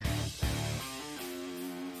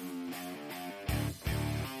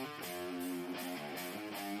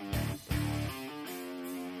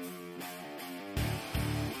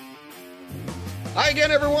Hi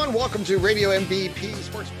again, everyone. Welcome to Radio MVP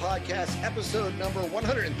Sports Podcast, episode number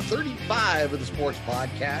 135 of the Sports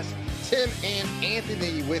Podcast. Tim and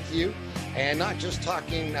Anthony with you, and not just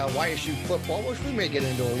talking YSU football, which we may get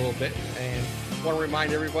into a little bit. And want to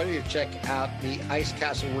remind everybody to check out the Ice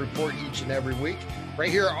Castle Report each and every week,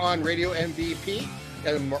 right here on Radio MVP,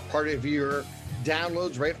 and part of your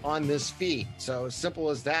downloads right on this feed. So as simple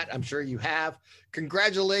as that, I'm sure you have.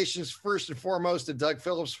 Congratulations, first and foremost, to Doug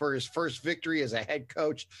Phillips for his first victory as a head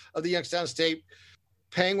coach of the Youngstown State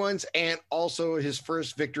Penguins, and also his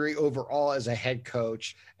first victory overall as a head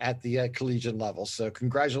coach at the collegiate level. So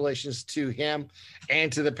congratulations to him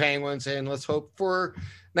and to the Penguins, and let's hope for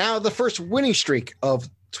now the first winning streak of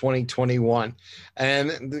 2021.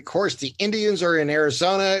 And of course, the Indians are in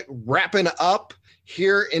Arizona wrapping up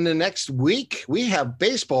here in the next week. We have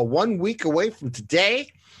baseball 1 week away from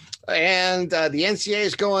today, and the NCAA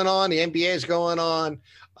is going on, the NBA is going on.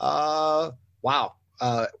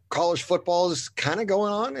 College football is kind of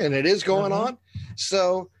going on, and it is going on.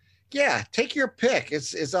 So yeah, take your pick.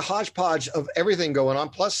 It's a hodgepodge of everything going on.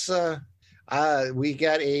 Plus we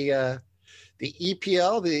got the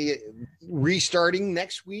EPL, the restarting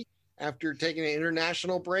next week after taking an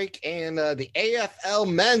international break, and the AFL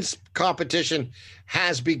men's competition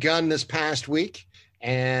has begun this past week.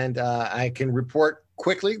 And I can report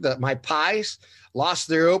quickly that my Pies lost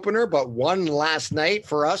their opener, but won last night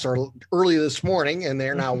for us, or early this morning, and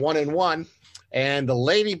they're now 1-1. And the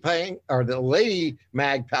Lady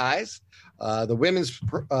Magpies, the women's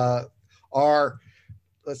are,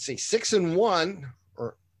 6-1,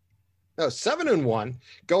 or no, 7-1,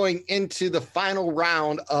 going into the final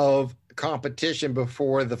round of competition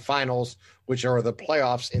before the finals, which are the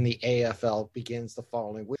playoffs in the AFL, begins the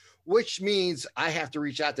following week, which means I have to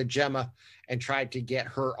reach out to Gemma and try to get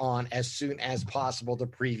her on as soon as possible to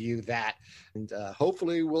preview that. And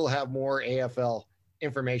hopefully we'll have more AFL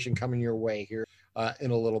information coming your way here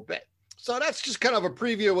in a little bit. So that's just kind of a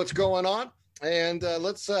preview of what's going on. And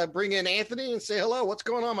let's bring in Anthony and say hello. What's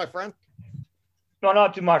going on, my friend? No,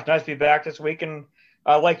 not too much. Nice to be back this week. And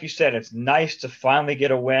like you said, it's nice to finally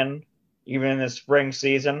get a win, even in the spring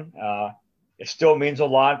season. It still means a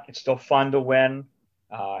lot. It's still fun to win.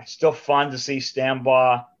 It's still fun to see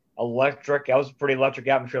Stambaugh electric. That was a pretty electric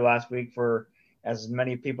atmosphere last week for as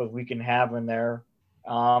many people as we can have in there.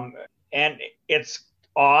 And it's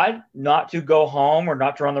odd not to go home or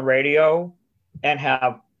not to run the radio and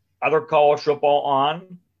have other college football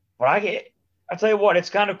on. But I tell you what,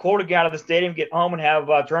 it's kind of cool to get out of the stadium, get home, and have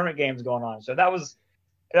tournament games going on. So that was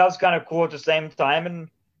kind of cool at the same time. And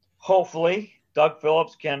hopefully Doug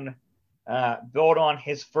Phillips can build on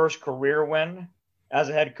his first career win as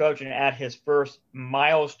a head coach and add his first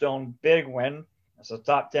milestone big win as a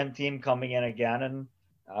top 10 team coming in again, and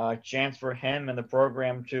a chance for him and the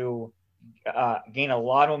program to gain a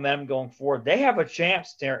lot of momentum going forward. They have a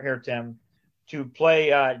chance here, Tim, to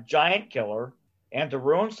play giant killer and to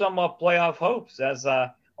ruin some playoff hopes, as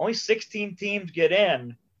only 16 teams get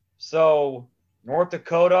in. So North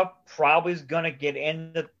Dakota probably is going to get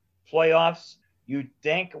in the playoffs. You'd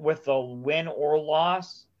think with a win or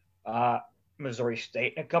loss. Missouri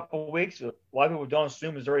State in a couple of weeks. A lot of people don't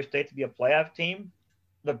assume Missouri State to be a playoff team.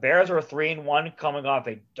 The Bears are 3-1, coming off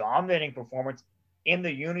a dominating performance in the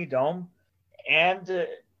Unidome, and they're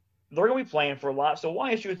going to be playing for a lot. So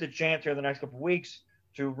YSU has the chance here in the next couple of weeks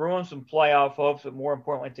to ruin some playoff hopes, but more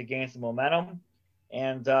importantly, to gain some momentum.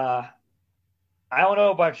 And I don't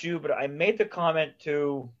know about you, but I made the comment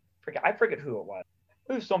I forget who it was.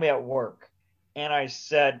 It was somebody at work, and I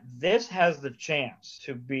said, this has the chance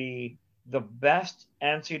to be the best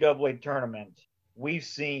NCAA tournament we've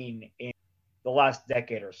seen in the last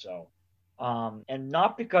decade or so. And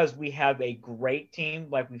not because we have a great team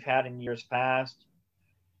like we've had in years past.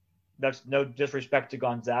 That's no disrespect to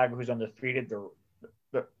Gonzaga, who's undefeated.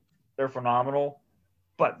 They're phenomenal.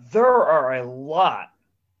 But there are a lot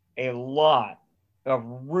of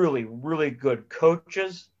really, really good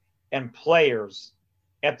coaches and players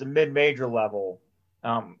at the mid-major level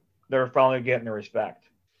that are finally getting the respect.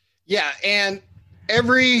 Yeah, and I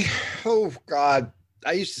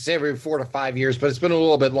used to say every 4 to 5 years, but it's been a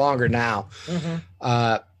little bit longer now.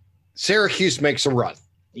 Syracuse makes a run.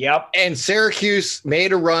 Yep. And Syracuse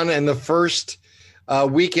made a run in the first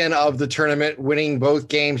weekend of the tournament, winning both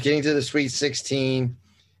games, getting to the Sweet 16.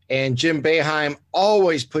 And Jim Boeheim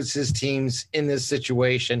always puts his teams in this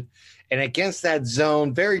situation. And against that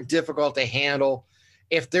zone, very difficult to handle.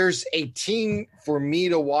 If there's a team for me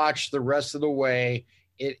to watch the rest of the way,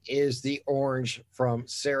 it is the Orange from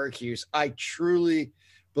Syracuse. I truly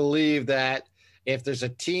believe that if there's a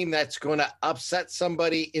team that's going to upset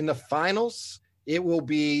somebody in the finals, it will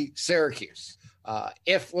be Syracuse.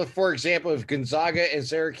 If, for example, if Gonzaga and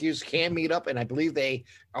Syracuse can meet up, and I believe they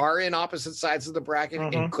are in opposite sides of the bracket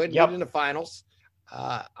and could meet in the finals,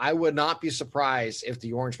 I would not be surprised if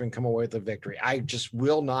the Orangemen come away with a victory. I just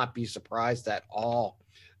will not be surprised at all.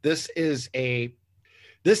 This is Jim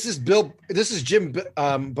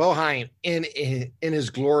Boeheim in his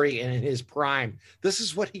glory and in his prime. This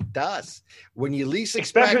is what he does. When you least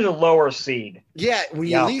expect, especially the lower seed. Yeah, when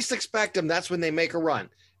you least expect them, that's when they make a run.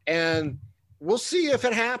 And we'll see if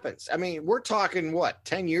it happens. I mean, we're talking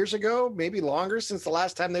 10 years ago, maybe longer since the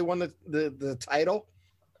last time they won the title.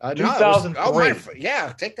 2003.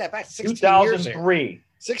 Take that back. 2003.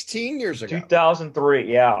 16 years ago.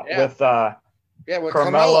 2003. With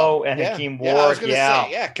Carmelo and Hakeem Ward. I was going to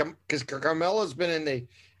say, because Carmelo's been in the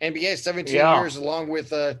NBA 17 years along with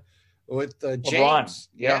James. LeBron.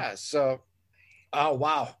 Yeah. So, oh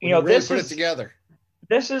wow, This put it together.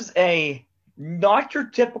 This is not your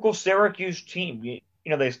typical Syracuse team.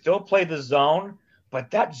 They still play the zone, but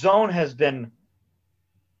that zone has been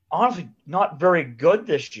honestly not very good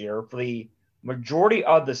this year. For the majority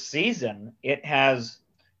of the season, it has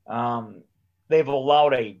they've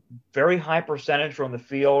allowed a very high percentage from the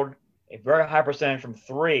field, a very high percentage from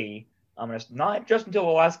three. And it's not just until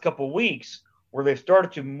the last couple of weeks where they've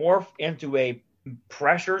started to morph into a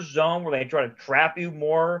pressure zone where they try to trap you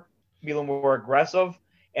more, be a little more aggressive.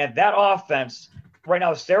 And that offense, right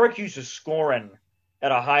now, Syracuse is scoring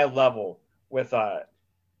at a high level with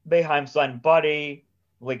Boeheim's son, Buddy,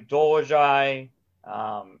 Malik Dolezaj,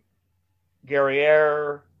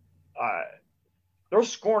 Guerriere. They're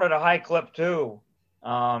scoring at a high clip too.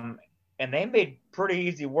 And they made pretty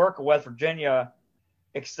easy work of West Virginia,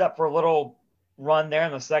 except for a little run there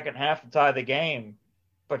in the second half to tie the game.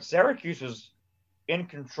 But Syracuse was in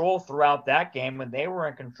control throughout that game, and they were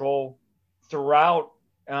in control throughout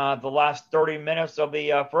the last 30 minutes of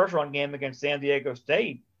the first round game against San Diego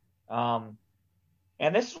State. And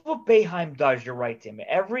this is what Boeheim does. You're right, Tim.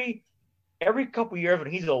 Every couple years when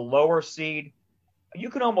he's a lower seed, you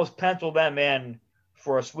can almost pencil them in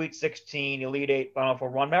for a Sweet 16, Elite 8, Final Four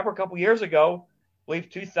run. Remember a couple years ago, I believe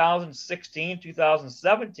 2016,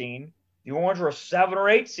 2017, the Orange were a 7 or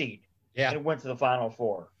 8 seed and went to the Final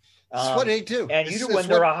Four. That's what they do. And when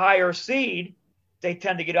they're a higher seed, they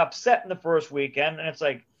tend to get upset in the first weekend, and it's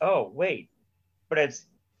like, oh, wait. But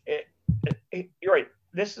you're right.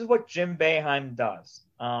 This is what Jim Boeheim does.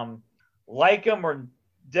 Like him or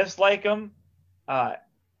dislike him,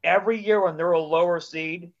 every year when they're a lower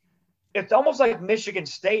seed, it's almost like Michigan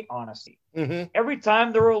State, honestly. Mm-hmm. Every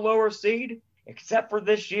time they're a lower seed, except for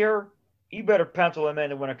this year, you better pencil them in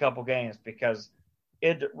to win a couple games because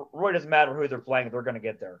it really doesn't matter who they're playing. They're going to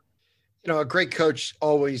get there. A great coach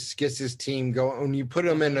always gets his team going. When you put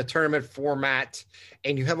them in a tournament format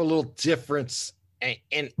and you have a little difference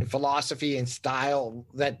in philosophy and style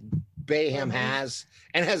that Boeheim has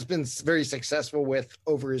and has been very successful with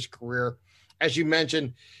over his career. As you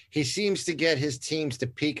mentioned, he seems to get his teams to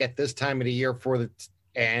peak at this time of the year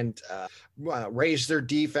and raise their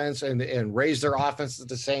defense and raise their offense at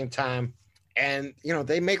the same time. And,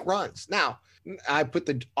 they make runs. Now, I put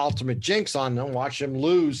the ultimate jinx on them, watch them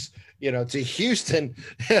lose, to Houston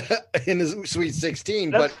in the Sweet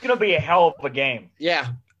 16. That's going to be a hell of a game. Yeah,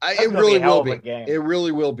 it really will be. It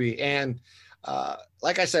really will be. And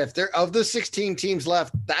like I said, if they're of the 16 teams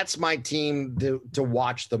left, that's my team to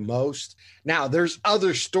watch the most. Now, there's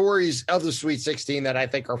other stories of the Sweet 16 that I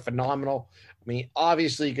think are phenomenal. I mean,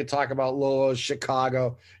 obviously, you could talk about Loyola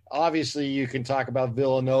Chicago. Obviously, you can talk about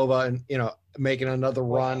Villanova and, making another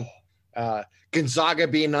run. Gonzaga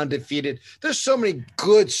being undefeated. There's so many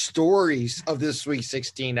good stories of this Sweet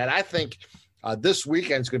 16 that I think this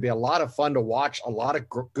weekend is going to be a lot of fun to watch, a lot of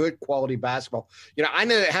good quality basketball. I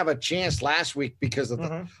didn't have a chance last week because of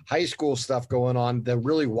the high school stuff going on to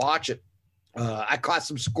really watch it. I caught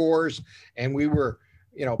some scores and we were,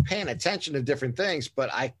 paying attention to different things,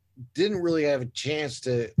 but I didn't really have a chance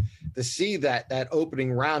to see that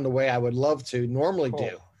opening round the way I would love to normally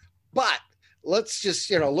do. But let's just,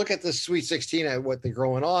 look at the Sweet 16 and what they're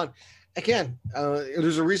going on. Again,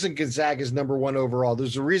 there's a reason Gonzaga is number 1 overall.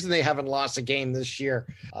 There's a reason they haven't lost a game this year.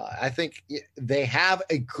 I think they have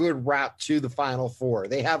a good route to the Final Four.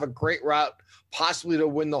 They have a great route possibly to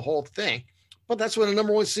win the whole thing. But that's what a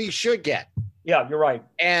number 1 seed should get. Yeah, you're right.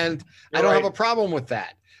 And I don't have a problem with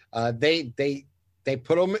that. They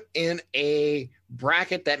put them in a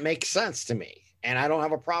bracket that makes sense to me. And I don't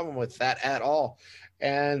have a problem with that at all.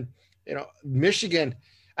 And, Michigan,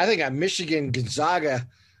 I think Michigan, Gonzaga,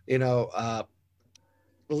 Elite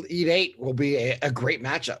 8 will be a great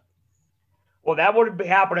matchup. Well, that wouldn't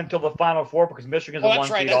happen until the Final Four because Michigan's the 1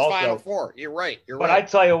 seed also. Final Four. You're right. I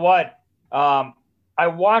tell you what, I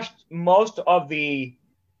watched most of the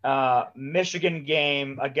Michigan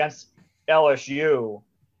game against LSU,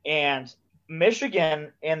 and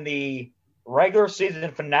Michigan in the regular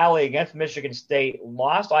season finale against Michigan State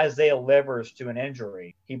lost Isaiah Livers to an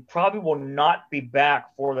injury. He probably will not be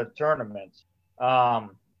back for the tournament.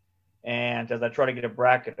 And as I try to get a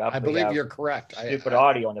bracket up, I believe you're correct. Stupid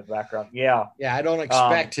audio in the background. Yeah. Yeah, I don't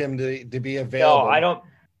expect him to be available. No, I don't.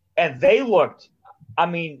 And they looked, I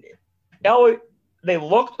mean, they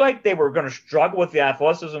looked like they were going to struggle with the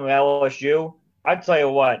athleticism of LSU. I'd tell you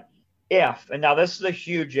what, and now this is a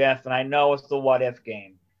huge if, and I know it's the what if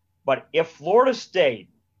game, but if Florida State,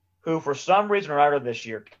 who for some reason or other this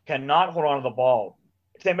year cannot hold on to the ball,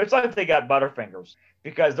 it's like they got butterfingers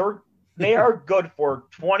because they are good for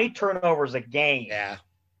 20 turnovers a game. Yeah.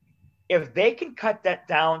 If they can cut that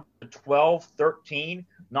down to 12, 13,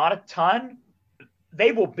 not a ton,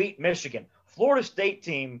 they will beat Michigan. Florida State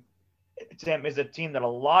team, Tim, is a team that a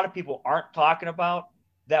lot of people aren't talking about.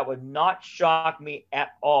 That would not shock me at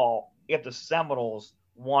all if the Seminoles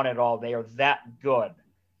won it all. They are that good.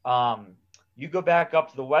 You go back up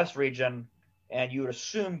to the West region, and you would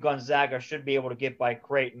assume Gonzaga should be able to get by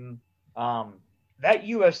Creighton. That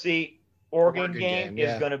USC Oregon game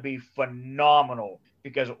is going to be phenomenal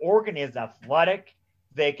because Oregon is athletic.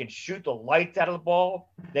 They can shoot the lights out of the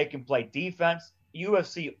ball. They can play defense.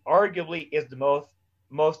 USC arguably is the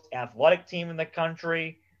most athletic team in the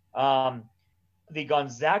country. The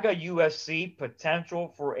Gonzaga USC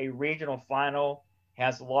potential for a regional final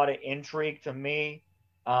has a lot of intrigue to me.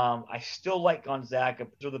 I still like Gonzaga,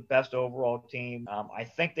 but they're the best overall team. I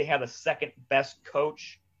think they have the second best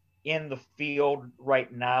coach in the field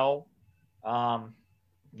right now.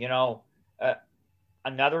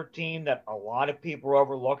 Another team that a lot of people are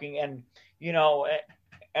overlooking, and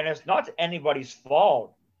it's not anybody's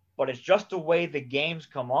fault, but it's just the way the games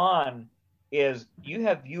come on. Is you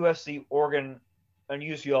have USC, Oregon, and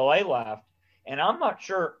UCLA left, and I'm not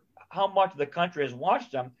sure how much of the country has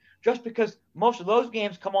watched them, just because most of those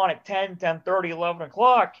games come on at 10, 10:30, 11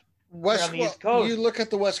 o'clock on the East Coast. You look at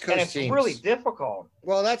the West Coast and it's teams. Really difficult.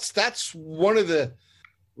 Well, that's one of the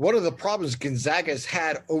problems Gonzaga has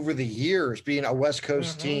had over the years, being a West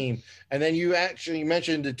Coast team. And then you actually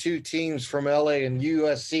mentioned the two teams from LA and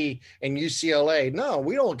USC and UCLA. No,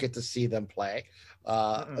 we don't get to see them play,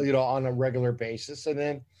 on a regular basis. And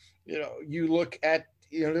then, you look at,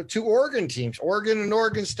 the two Oregon teams, Oregon and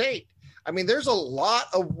Oregon State. I mean, there's a lot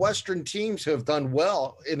of Western teams who have done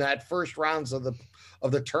well in that first rounds of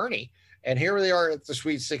the tourney. And here they are at the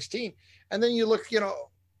Sweet 16. And then you look,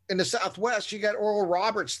 in the Southwest, you got Oral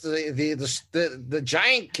Roberts, the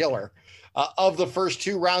giant killer of the first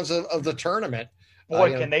two rounds of the tournament.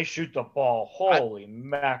 Boy, can they shoot the ball. Holy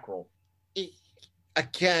mackerel.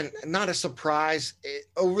 Again, not a surprise.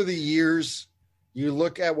 Over the years, you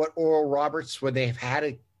look at what Oral Roberts, when they've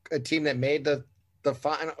had a team that made the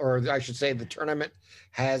final, or I should say the tournament,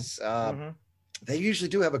 has they usually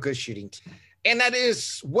do have a good shooting team. And that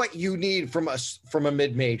is what you need from a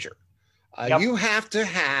mid-major. You have to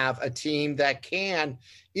have a team that can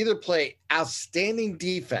either play outstanding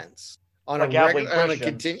defense on as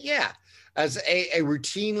a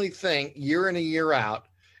routinely thing year in and year out,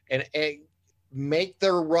 and make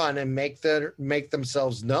their run and make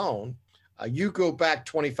themselves known. You go back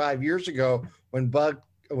 25 years ago when Bob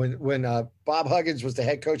Huggins was the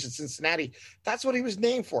head coach at Cincinnati. That's what he was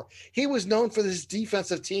named for. He was known for his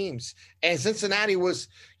defensive teams, and Cincinnati was,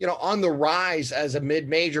 on the rise as a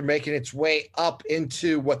mid-major, making its way up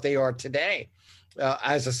into what they are today,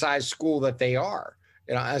 as a size school that they are,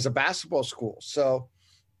 as a basketball school. So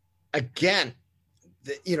again,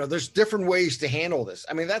 there's different ways to handle this.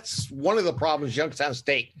 I mean, that's one of the problems Youngstown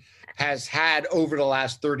State has had over the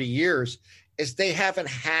last 30 years is they haven't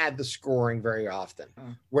had the scoring very often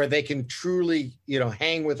where they can truly,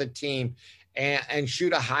 hang with a team and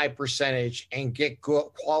shoot a high percentage and get good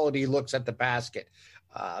quality looks at the basket.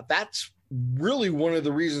 That's really one of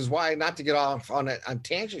the reasons why, not to get off on a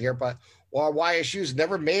tangent here, but why YSU's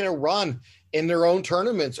never made a run in their own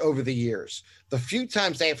tournaments over the years. The few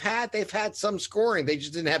times they've had some scoring. They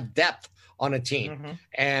just didn't have depth on a team.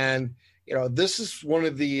 And, this is one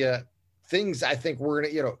of the things I think we're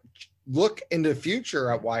going to, look in the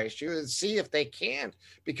future at YSU and see if they can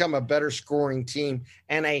become a better scoring team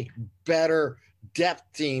and a better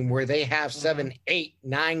depth team where they have 7, 8,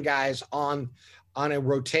 9 guys on a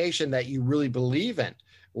rotation that you really believe in,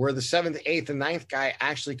 where the 7th, 8th, and 9th guy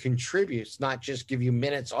actually contributes, not just give you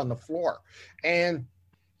minutes on the floor. And,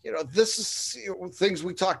 this is things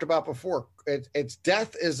we talked about before. It's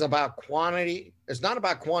depth is about quantity. It's not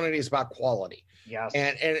about quantity. It's about quality. Yes.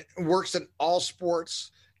 And it works in all sports.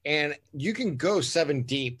 And you can go 7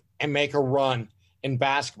 deep and make a run in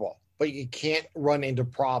basketball, but you can't run into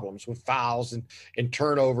problems with fouls and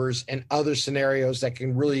turnovers and other scenarios that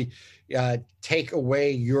can really take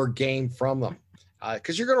away your game from them.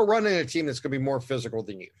 Because you're going to run in a team that's going to be more physical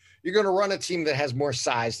than you. You're going to run a team that has more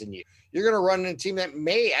size than you. You're going to run in a team that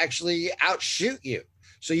may actually outshoot you.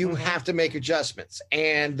 So you have to make adjustments.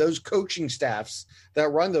 And those coaching staffs that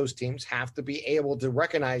run those teams have to be able to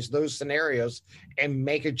recognize those scenarios and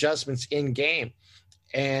make adjustments in game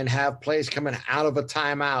and have plays coming out of a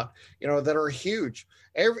timeout, that are huge.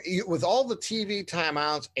 With all the TV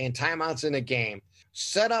timeouts and timeouts in a game,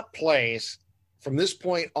 set up plays from this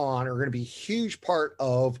point on are going to be a huge part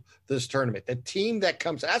of this tournament. The team that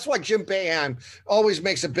comes, that's why Jim Boeheim always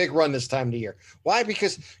makes a big run this time of the year. Why?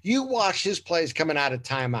 Because you watch his plays coming out of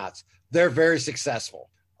timeouts. They're very successful,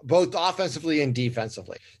 both offensively and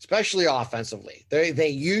defensively, especially offensively. They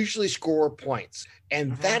usually score points.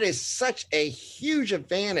 And that is such a huge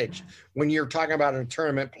advantage when you're talking about a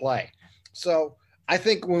tournament play. So I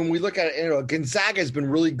think when we look at it, Gonzaga has been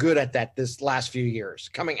really good at that this last few years,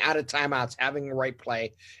 coming out of timeouts, having the right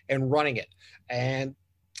play and running it. And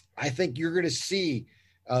I think you're going to see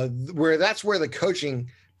where the coaching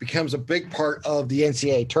becomes a big part of the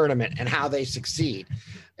NCAA tournament and how they succeed.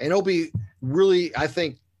 And it'll be really, I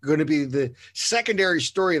think, going to be the secondary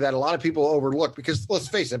story that a lot of people overlook, because let's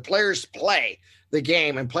face it, players play the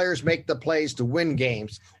game and players make the plays to win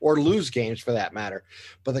games or lose games for that matter.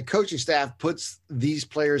 But the coaching staff puts these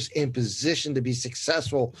players in position to be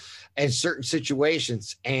successful in certain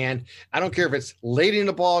situations. And I don't care if it's late in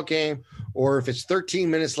the ball game or if it's 13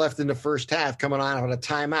 minutes left in the first half coming on a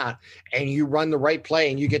timeout, and you run the right play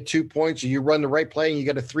and you get 2 points, or you run the right play and you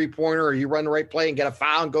get a 3-pointer, or you run the right play and get a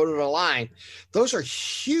foul and go to the line. Those are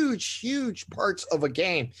huge, huge parts of a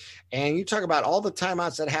game. And you talk about all the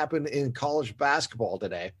timeouts that happen in college basketball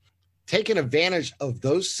today, taking advantage of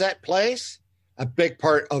those set plays, a big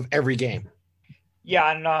part of every game. Yeah.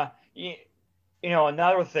 And,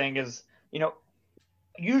 another thing is,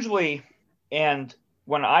 usually, and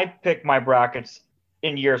when I pick my brackets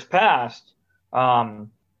in years past,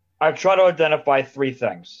 I try to identify 3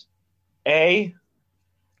 things. A,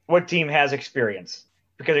 what team has experience?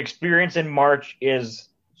 Because experience in March is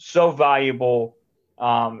so valuable.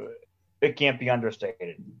 It can't be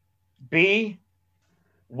understated. B,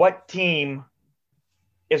 what team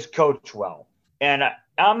is coached well? And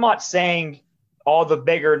I'm not saying all the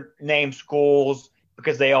bigger name schools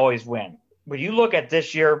because they always win. But you look at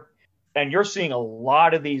this year, and you're seeing a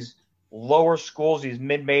lot of these lower schools, these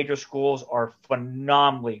mid-major schools are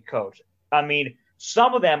phenomenally coached. I mean,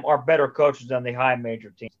 some of them are better coaches than the high major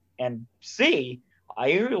teams. And C, I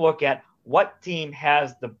usually look at what team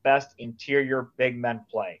has the best interior big men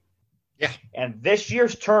play. Yeah. And this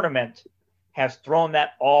year's tournament has thrown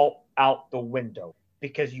that all out the window,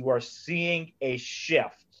 because you are seeing a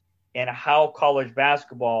shift in how college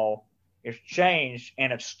basketball is changed.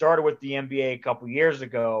 And it started with the NBA a couple years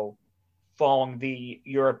ago, following the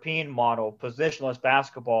European model, positionless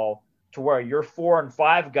basketball, to where your 4 and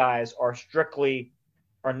 5 guys are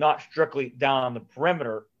not strictly down on the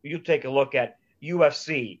perimeter. You take a look at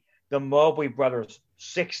UFC, the Mobley brothers,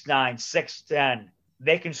 6'9", 6'10".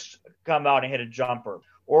 They can come out and hit a jumper.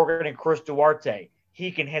 Oregon and Chris Duarte,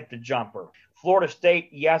 he can hit the jumper. Florida State,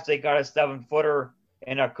 yes, they got a 7-footer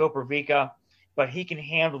in Cooper Vika, but he can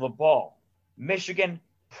handle the ball. Michigan,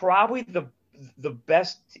 probably the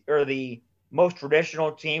best or the most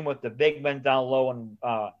traditional team with the big men down low and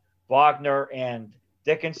Wagner and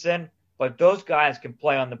Dickinson, but those guys can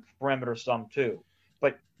play on the perimeter some too.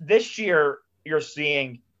 But this year, you're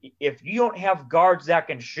seeing, if you don't have guards that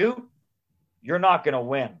can shoot, you're not going to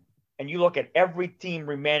win. And you look at every team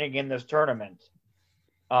remaining in this tournament.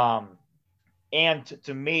 And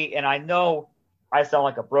to me, and I know I sound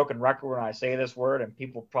like a broken record when I say this word, and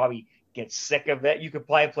people probably get sick of it. You could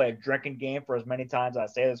probably play a drinking game for as many times as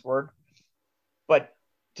I say this word. But,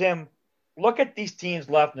 Tim, look at these teams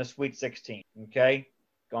left in the Sweet 16, okay?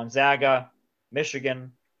 Gonzaga,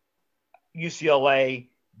 Michigan, UCLA,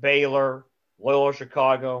 Baylor, Loyola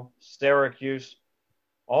Chicago, Syracuse.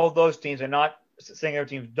 All those teams are not saying other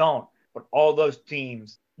teams don't, but all those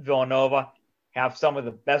teams, Villanova, have some of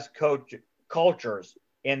the best cultures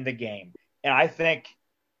in the game. And I think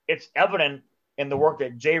it's evident in the work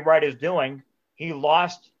that Jay Wright is doing. He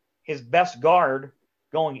lost his best guard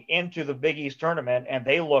going into the Big East tournament, and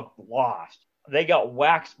they looked lost. They got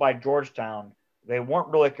waxed by Georgetown. They weren't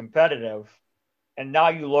really competitive. And now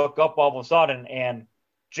you look up all of a sudden, and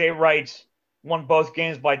Jay Wright won both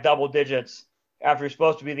games by double digits after he's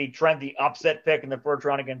supposed to be the trendy upset pick in the first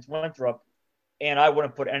round against Winthrop. and I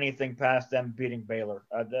wouldn't put anything past them beating Baylor.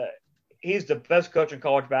 He's the best coach in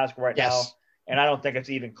college basketball right now, and I don't think it's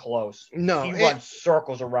even close. No, he runs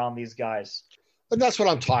circles around these guys. And that's what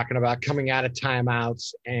I'm talking about, coming out of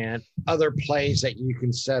timeouts and other plays that you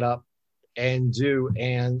can set up and do,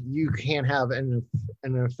 and you can have an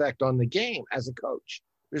effect on the game as a coach.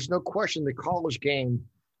 There's no question the college game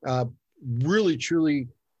really, truly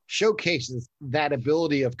showcases that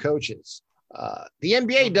ability of coaches. The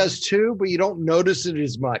NBA does too, but you don't notice it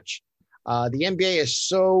as much. The NBA is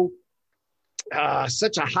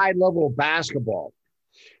such a high level of basketball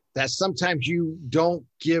that sometimes you don't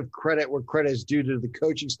give credit where credit is due to the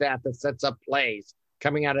coaching staff that sets up plays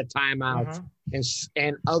coming out of timeouts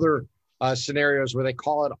and other scenarios where they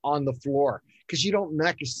call it on the floor, because you don't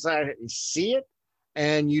necessarily see it.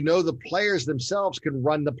 And the players themselves can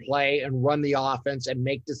run the play and run the offense and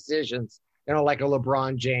make decisions, like a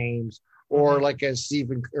LeBron James or like a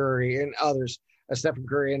Stephen Curry and others, Stephen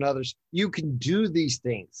Curry and others. You can do these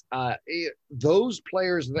things. Those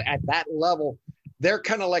players at that level, they're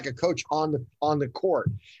kind of like a coach on the court.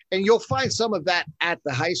 And you'll find some of that at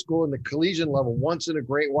the high school and the collegiate level once in a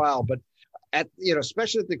great while. But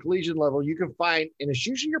especially at the collegiate level, you can find, and it's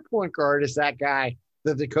usually your point guard is that guy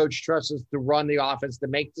that the coach trusts to run the offense, to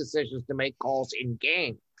make decisions, to make calls in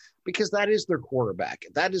game, because that is their quarterback.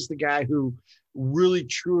 That is the guy who really,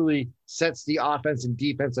 truly sets the offense and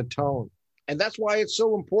defensive tone. And that's why it's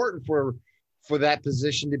so important for that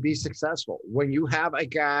position to be successful. When you have a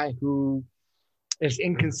guy who is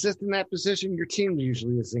inconsistent in that position, your team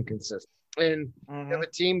usually is inconsistent. And you have a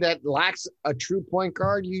team that lacks a true point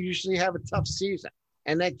guard, you usually have a tough season.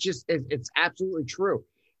 And that just, it's absolutely true.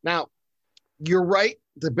 Now, you're right.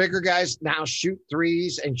 The bigger guys now shoot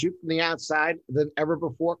threes and shoot from the outside than ever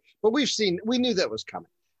before. But we knew that was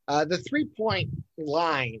coming. The 3-point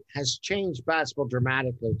line has changed basketball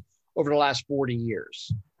dramatically over the last 40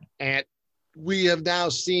 years. And we have now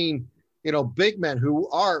seen, big men who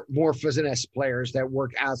are more finesse players that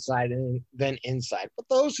work outside than inside. But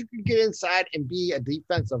those who can get inside and be a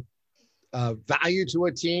defensive value to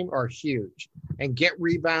a team are huge and get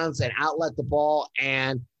rebounds and outlet the ball.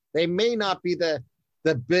 And they may not be the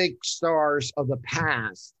big stars of the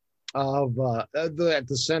past that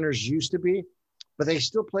the centers used to be, but they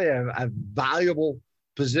still play a valuable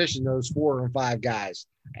position, those 4 and 5 guys.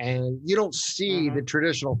 And you don't see the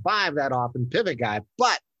traditional 5 that often, pivot guy.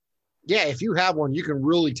 But, yeah, if you have one, you can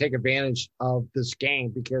really take advantage of this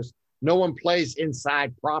game because no one plays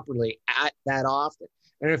inside properly that often.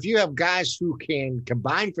 And if you have guys who can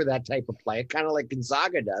combine for that type of play, kind of like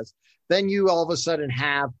Gonzaga does, then you all of a sudden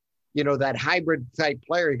have, that hybrid type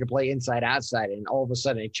player who can play inside, outside, and all of a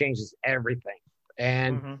sudden it changes everything.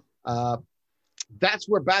 And that's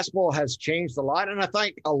where basketball has changed a lot. And I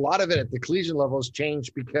think a lot of it at the collegiate level has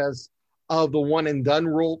changed because of the one and done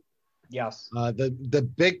rule. Yes. The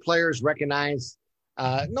big players recognize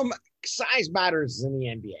no size matters in the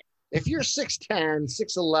NBA. If you're 6'10",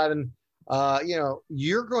 6'11",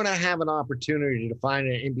 you're going to have an opportunity to find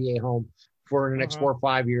an NBA home for the next 4 or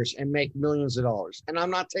 5 years and make millions of dollars. And I'm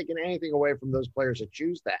not taking anything away from those players that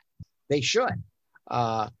choose that. They should.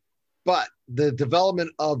 But the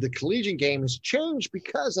development of the collegiate game has changed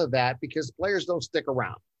because of that, because players don't stick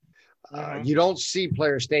around. You don't see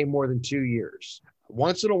players stay more than 2 years.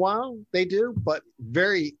 Once in a while, they do, but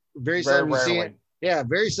very, very seldom you see it. Yeah,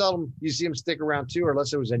 very seldom you see them stick around too,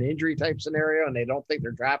 unless it was an injury type scenario and they don't think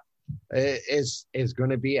their draft is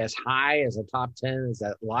going to be as high as a top 10 as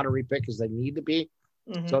that lottery pick as they need to be.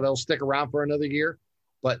 So they'll stick around for another year,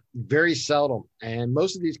 but very seldom. And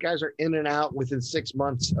most of these guys are in and out within 6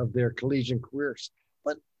 months of their collegiate careers.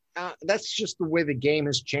 But that's just the way the game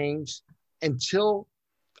has changed. Until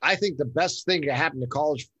I think the best thing to happen to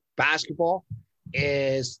college basketball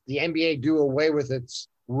is the NBA do away with its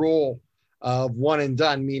rule of one and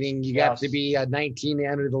done, meaning you have to be a 19 to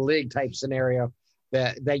enter the league type scenario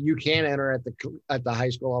that you can enter at the high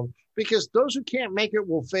school level, because those who can't make it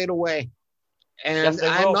will fade away. And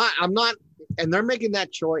I'm not, and they're making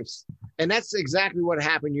that choice. And that's exactly what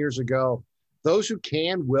happened years ago. Those who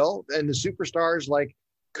can will, and the superstars like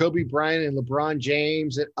Kobe Bryant and LeBron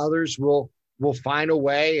James and others will find a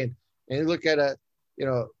way. And look at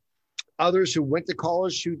others who went to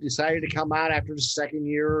college who decided to come out after the second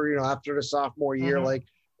year, after the sophomore year,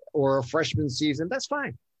 or a freshman season. That's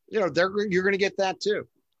fine. You're going to get that too.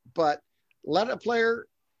 But let a player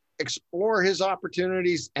explore his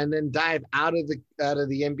opportunities and then dive out of the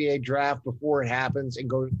NBA draft before it happens and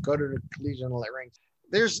go to the collegiate ranks.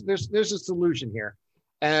 There's a solution here,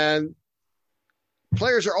 and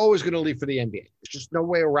players are always going to leave for the NBA. There's just no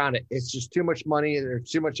way around it. It's just too much money.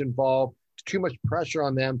 There's too much involved. Too much pressure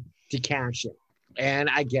on them to cash it. And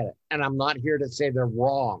I get it. And I'm not here to say they're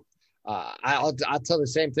wrong. I'll tell the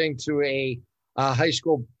same thing to a high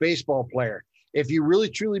school baseball player. If you really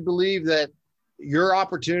truly believe that your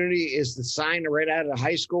opportunity is to sign right out of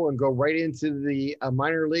high school and go right into the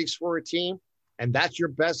minor leagues for a team, and that's your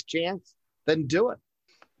best chance, then do it.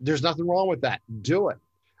 There's nothing wrong with that. Do it.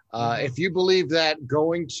 If you believe that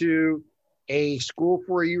going to a school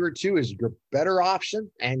for a year or two is your better option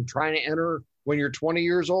and trying to enter when you're 20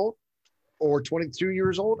 years old or 22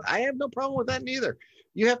 years old, I have no problem with that neither.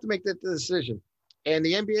 You have to make that decision. And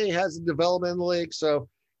the NBA has a development league. So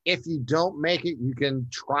if you don't make it, you can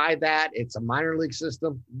try that. It's a minor league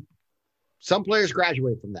system. Some players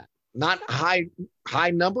graduate from that. Not high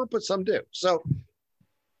number, but some do. So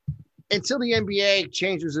until the NBA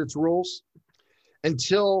changes its rules,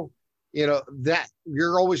 until that,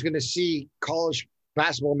 you're always going to see college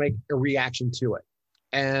basketball make a reaction to it.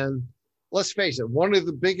 And let's face it, one of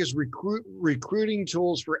the biggest recruiting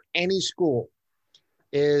tools for any school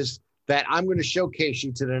is that I'm going to showcase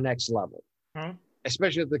you to the next level,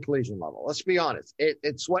 especially at the collegiate level. Let's be honest.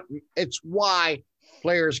 It's why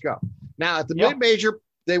players go. Now at the mid-major,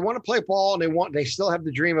 they want to play ball and they still have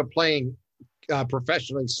the dream of playing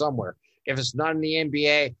professionally somewhere. If it's not in the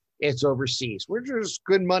NBA, it's overseas. We're just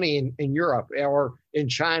good money in Europe or in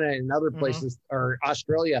China and other places or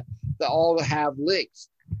Australia that all have leagues.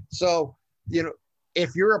 So,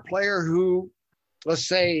 if you're a player who, let's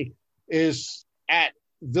say, is at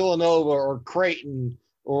Villanova or Creighton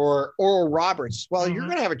or Oral Roberts, well, you're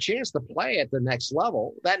going to have a chance to play at the next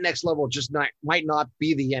level. That next level just might not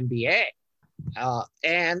be the NBA.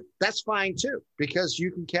 And that's fine too, because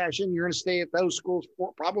you can cash in. You're going to stay at those schools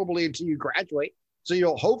probably until you graduate. So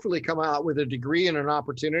you'll hopefully come out with a degree and an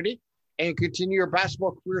opportunity and continue your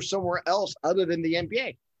basketball career somewhere else other than the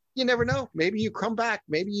NBA. You never know. Maybe you come back.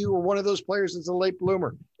 Maybe you were one of those players that's a late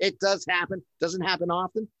bloomer. It does happen. Doesn't happen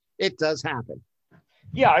often. It does happen.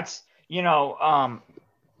 Yeah, it's, the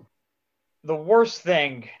worst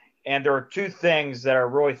thing, and there are two things that are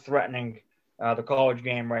really threatening the college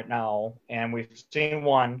game right now, and we've seen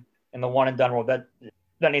one in the one and done rule that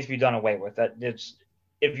needs to be done away with. That it's,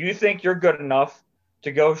 if you think you're good enough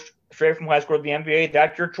to go straight from high school to the NBA,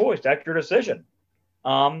 that's your choice. That's your decision.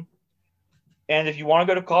 And if you want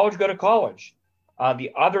to go to college, go to college.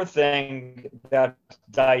 The other thing that's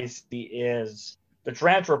dicey is the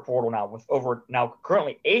transfer portal now, with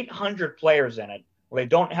currently 800 players in it. Well, they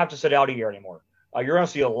don't have to sit out a year anymore. You're going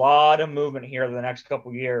to see a lot of movement here in the next couple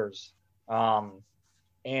of years.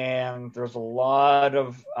 And there's a lot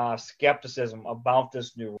of skepticism about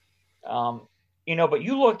this new but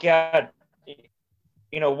you look at,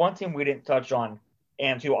 one thing we didn't touch on,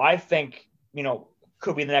 and who I think,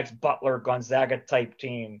 could be the next Butler Gonzaga type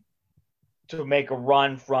team to make a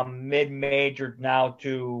run from mid-major now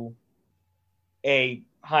to a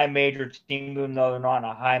high major team, even though they're not in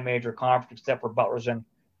a high major conference, except for Butler's in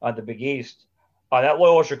the Big East. That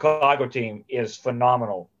Loyola Chicago team is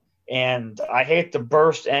phenomenal. And I hate to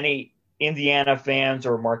burst any Indiana fans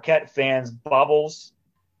or Marquette fans' bubbles,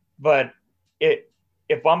 but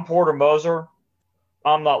if I'm Porter Moser,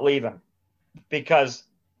 I'm not leaving, because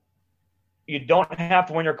you don't have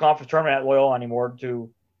to win your conference tournament at Loyola anymore to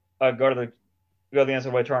go to the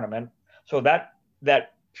NCAA tournament. So that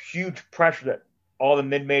huge pressure that all the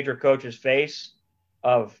mid-major coaches face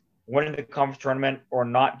of winning the conference tournament or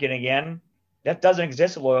not getting in, that doesn't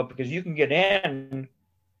exist at Loyola, because you can get in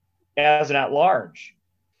as an at-large.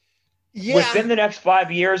 Yeah. Within the next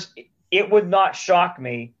 5 years, it would not shock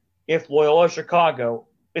me if Loyola Chicago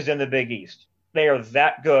is in the Big East. They are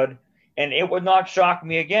that good, and it would not shock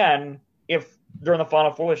me again if they're in the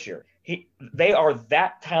Final Four this year. They are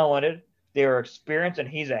that talented, they are experienced, and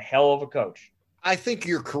he's a hell of a coach. I think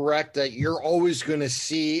you're correct that you're always going to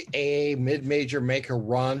see a mid-major make a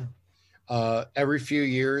run every few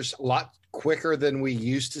years, a lot quicker than we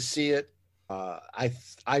used to see it.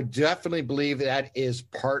 I definitely believe that is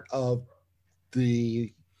part of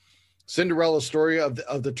the Cinderella story of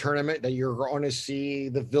the tournament, that you're going to see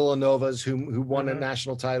the Villanovas who won a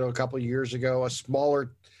national title a couple of years ago, a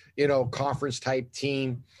smaller, conference type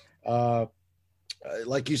team.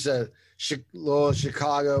 Like you said,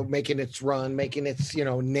 Chicago making its run, making its,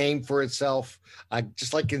 name for itself,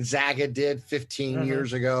 just like Gonzaga did 15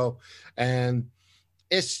 years ago. And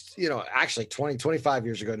it's, actually 25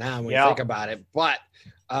 years ago now when you think about it. But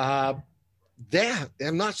I'm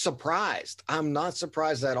not surprised. I'm not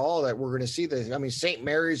surprised at all that we're going to see this. I mean, St.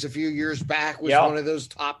 Mary's a few years back was one of those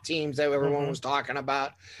top teams that everyone was talking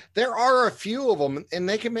about. There are a few of them, and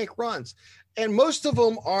they can make runs. And most of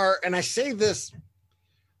them are, and I say this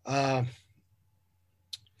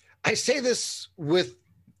with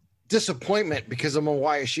disappointment because I'm a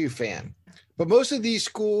YSU fan. But most of these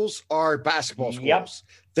schools are basketball schools. Yep.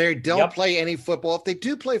 They don't play any football. If they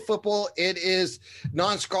do play football, it is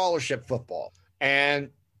non-scholarship football. And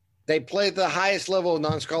they play the highest level of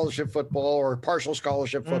non-scholarship football or partial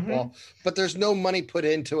scholarship football, but there's no money put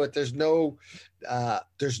into it. There's no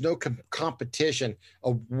competition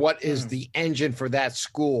of what is the engine for that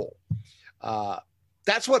school.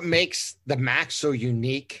 That's what makes the MAC so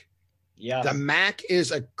unique. Yeah, the MAC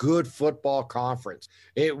is a good football conference.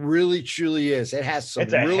 It really, truly is. It has some.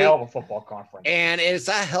 It's a hell of a football conference, and it's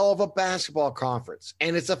a hell of a basketball conference,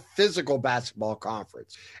 and it's a physical basketball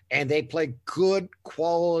conference, and they play good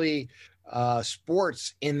quality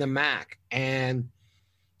sports in the MAC, and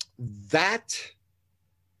that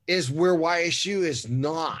is where YSU is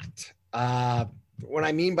not. What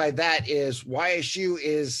I mean by that is YSU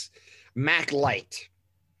is MAC light.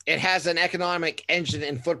 It has an economic engine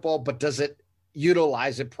in football, but does it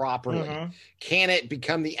utilize it properly? Can it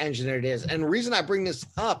become the engine it is? And the reason I bring this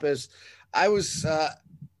up is I was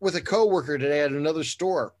with a coworker today at another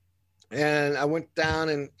store, and I went down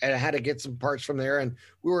and I had to get some parts from there, and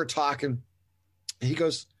we were talking. He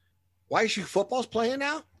goes, YSU football's playing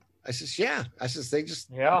now? I says, yeah. I says, they just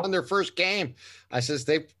won their first game. I says,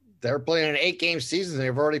 they're playing an 8-game season.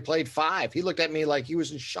 They've already played 5. He looked at me like he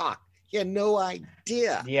was in shock. He had no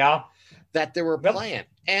idea that they were playing.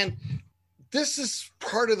 And this is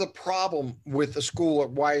part of the problem with the school at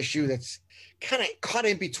YSU that's kind of caught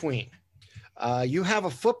in between. You have a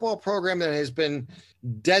football program that has been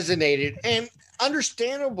designated, and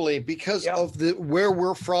understandably because of where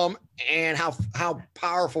we're from and how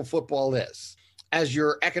powerful football is as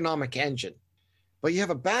your economic engine. But you have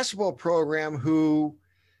a basketball program who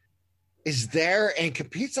is there and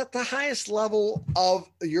competes at the highest level of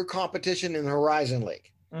your competition in the Horizon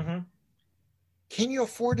League. Can you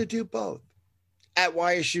afford to do both at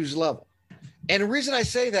YSU's level? And the reason I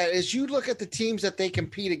say that is you look at the teams that they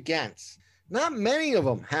compete against. Not many of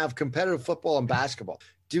them have competitive football and basketball.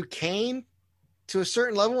 Duquesne, to a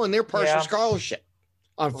certain level, and they're partial scholarship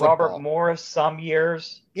on football. Robert Morris, some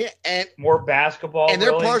years. Yeah, and more basketball. And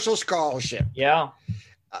they're partial scholarship. Yeah.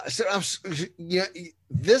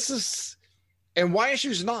 This is, and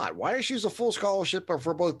YSU's not. YSU's a full scholarship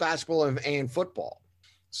for both basketball and football.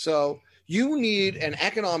 So you need an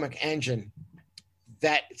economic engine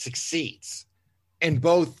that succeeds on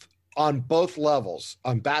both levels,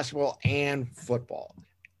 on basketball and football.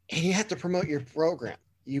 And you have to promote your program.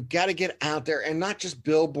 You got to get out there, and not just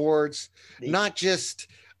billboards, not just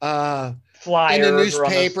flyers in the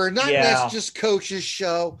newspaper, not just coach's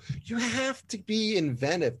show. You have to be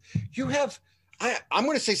inventive. You have, I'm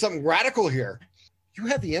going to say something radical here. You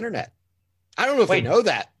have the internet. I don't know if you know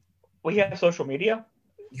that. We have social media.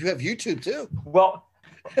 You have YouTube too. Well,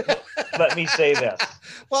 let me say this.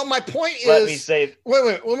 Well, my point is. Let me say.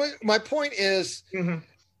 Wait. My point is,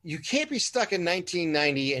 you can't be stuck in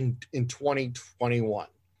 1990 and in 2021,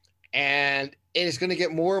 and it is going to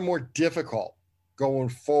get more and more difficult going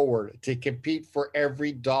forward to compete for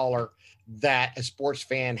every dollar that a sports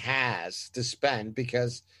fan has to spend,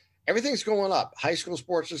 because everything's going up. High school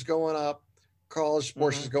sports is going up. College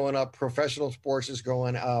sports is going up. Professional sports is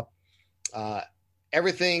going up.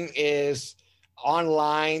 Everything is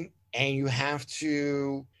online, and you have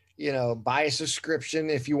to, buy a subscription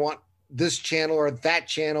if you want this channel or that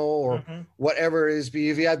channel or whatever it is.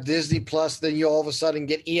 If you have Disney Plus, then you all of a sudden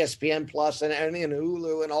get ESPN Plus and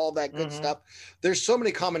Hulu and all that good stuff. There's so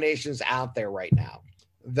many combinations out there right now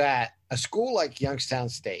that a school like Youngstown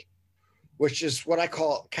State, which is what I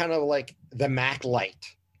call kind of like the MAC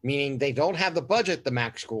light, meaning they don't have the budget the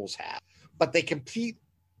MAC schools have, but they compete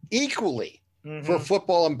equally for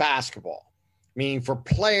football and basketball, meaning for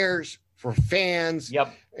players, for fans,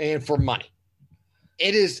 and for money.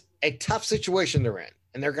 It is a tough situation they're in,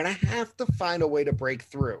 and they're going to have to find a way to break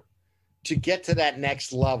through to get to that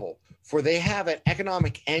next level, for they have an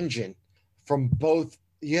economic engine from both.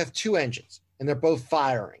 You have 2 engines, and they're both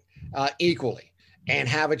firing equally, and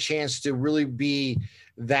have a chance to really be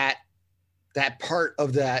that part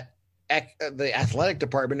of the athletic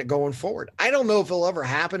department going forward. I don't know if it'll ever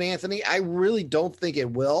happen, Anthony. I really don't think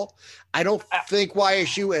it will. I don't think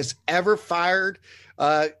YSU has ever fired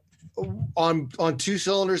on 2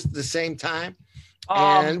 cylinders at the same time.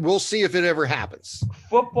 And we'll see if it ever happens.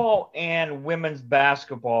 Football and women's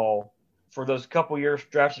basketball, for those couple years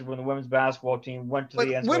stretches when the women's basketball team went to the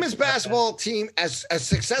NCAA. Women's basketball team, as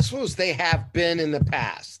successful as they have been in the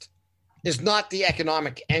past, is not the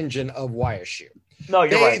economic engine of YSU. No,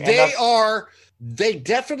 you're right. They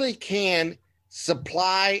definitely can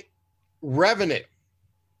supply revenue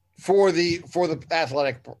for the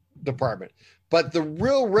athletic department, But the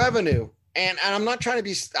real revenue, and I'm not trying to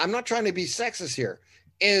be sexist here,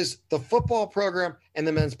 is the football program and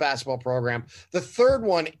the men's basketball program. The third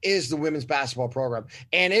one is the women's basketball program,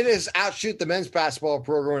 and it has outshoot the men's basketball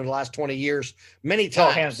program in the last 20 years many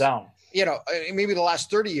times. Hands down. Maybe the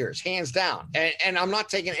last 30 years, hands down. And I'm not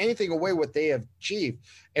taking anything away what they have achieved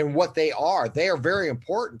and what they are. They are very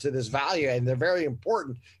important to this value, and they're very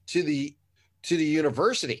important to the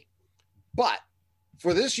university. But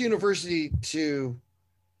for this university to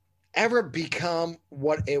ever become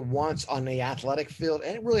what it wants on the athletic field,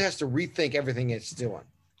 and it really has to rethink everything it's doing.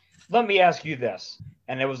 Let me ask you this,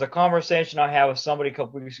 and it was a conversation I had with somebody a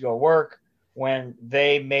couple weeks ago at work when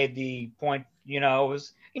they made the point, it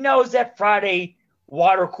was that Friday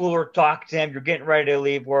water cooler talk, Tim, you're getting ready to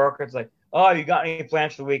leave work. It's like, oh, you got any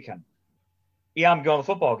plans for the weekend? Yeah, I'm going to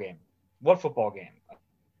the football game. What football game?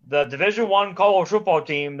 The Division I college football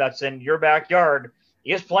team that's in your backyard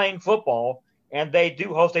is playing football, and they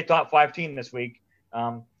do host a top 5 team this week.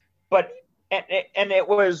 But it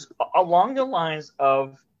was along the lines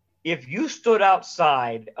of, if you stood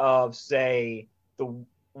outside of, say, the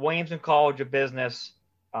Williamson College of Business,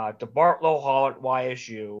 to Bartlett Hall at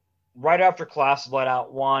YSU, right after class let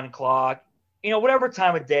out 1 o'clock, whatever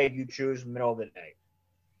time of day you choose in the middle of the day,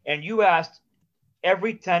 and you asked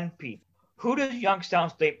every 10 people, who does Youngstown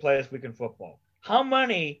State play this week in football? How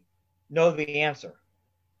many know the answer?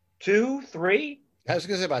 2, 3? I was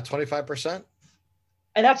going to say about 25%.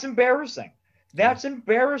 And that's embarrassing. That's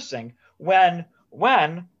embarrassing when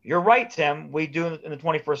you're right, Tim, we do in the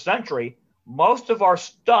 21st century, most of our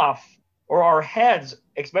stuff or our heads,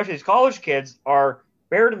 especially these college kids, are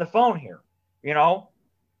buried in the phone here,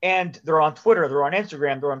 and they're on Twitter, they're on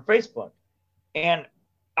Instagram, they're on Facebook. And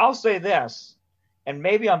I'll say this, and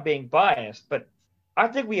maybe I'm being biased, but I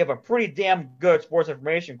think we have a pretty damn good sports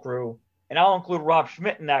information crew, and I'll include Rob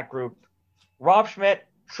Schmidt in that group. Rob Schmidt,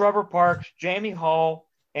 Trevor Parks, Jamie Hall,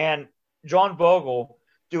 and John Vogel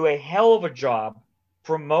do a hell of a job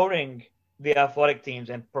promoting the athletic teams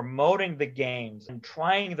and promoting the games and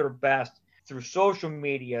trying their best through social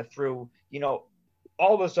media, through,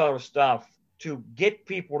 all this other stuff to get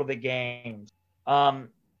people to the games. And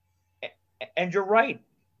you're right.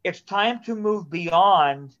 It's time to move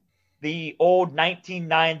beyond the old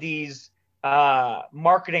 1990s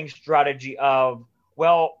marketing strategy of,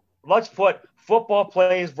 well, let's put football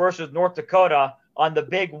plays versus North Dakota on the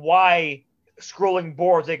big Y scrolling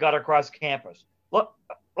boards they got across campus. Look,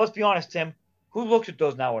 let's be honest, Tim. Who looks at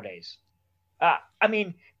those nowadays?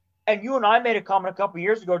 And you and I made a comment a couple of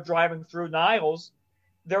years ago driving through Niles.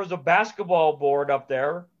 There was a basketball board up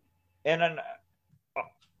there, and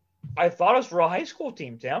I thought it was for a high school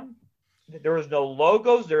team, Tim. There was no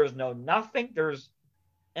logos. There was no nothing.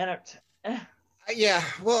 Yeah,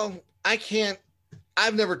 well, I can't.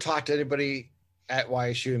 I've never talked to anybody at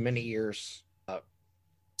YSU in many years.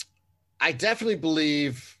 I definitely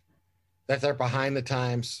believe that they're behind the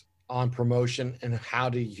times on promotion and how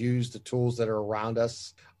to use the tools that are around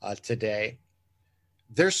us today.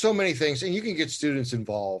 There's so many things, and you can get students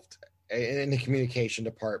involved in the communication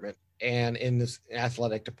department and in this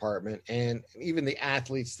athletic department, and even the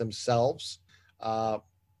athletes themselves.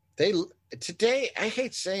 Today, I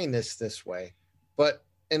hate saying this way, but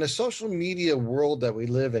in a social media world that we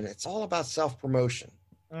live in, it's all about self-promotion.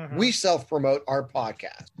 Mm-hmm. We self-promote our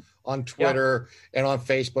podcast on Twitter and on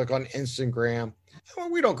Facebook, on Instagram.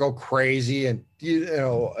 We don't go crazy and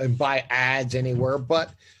and buy ads anywhere,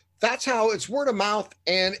 but that's how it's word of mouth,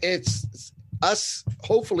 and it's us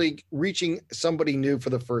hopefully reaching somebody new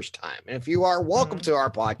for the first time. And if you are, welcome to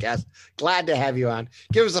our podcast. Glad to have you on.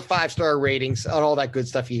 Give us a 5-star ratings and all that good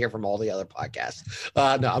stuff you hear from all the other podcasts.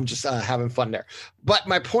 No, I'm just having fun there. But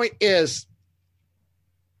my point is,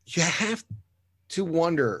 you have to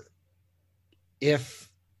wonder if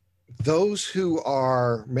those who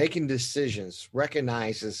are making decisions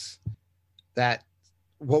recognizes that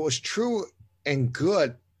what was true and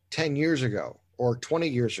good 10 years ago or 20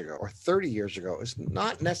 years ago or 30 years ago is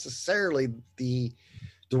not necessarily the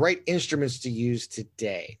right instruments to use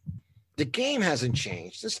today. The game hasn't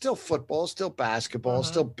changed. It's still football, it's still basketball, it's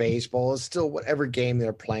still baseball, it's still whatever game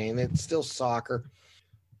they're playing. It's still soccer.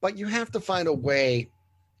 But you have to find a way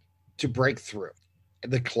to break through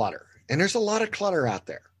the clutter. And there's a lot of clutter out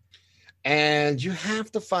there. And you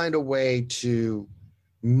have to find a way to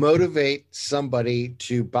motivate somebody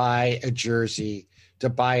to buy a jersey, to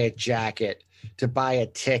buy a jacket, to buy a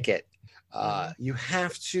ticket. You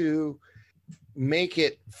have to make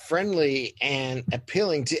it friendly and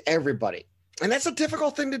appealing to everybody. And that's a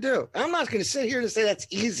difficult thing to do. I'm not going to sit here and say that's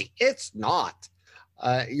easy. It's not.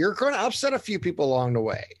 You're going to upset a few people along the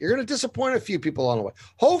way. You're going to disappoint a few people along the way.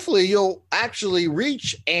 Hopefully, you'll actually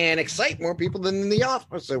reach and excite more people than in the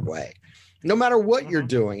opposite way, no matter what you're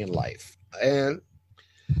doing in life. And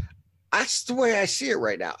that's the way I see it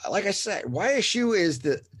right now. Like I said, YSU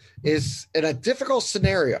is in a difficult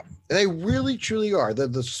scenario. They really, truly are. They're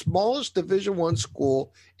the smallest Division I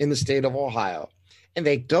school in the state of Ohio, and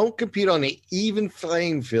they don't compete on an even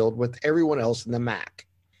playing field with everyone else in the MAC.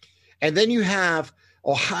 And then you have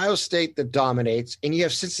Ohio State that dominates, and you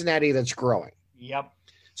have Cincinnati that's growing. Yep.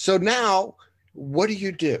 So now, what do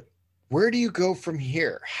you do? Where do you go from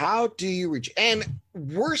here? How do you reach? And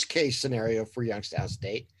worst case scenario for Youngstown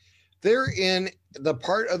State, they're in the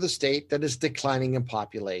part of the state that is declining in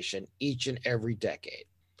population each and every decade.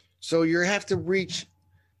 So you have to reach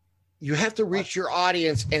your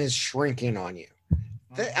audience, and it's shrinking on you.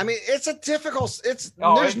 I mean, it's a difficult.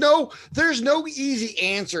 There's no easy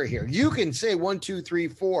answer here. You can say 1, 2, 3,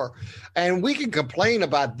 4, and we can complain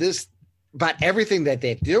about everything that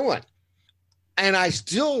they're doing. And I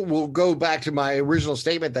still will go back to my original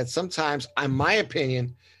statement that sometimes, in my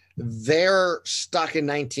opinion, they're stuck in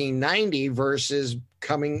 1990 versus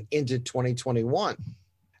coming into 2021.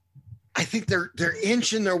 I think they're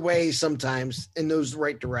inching their way sometimes in those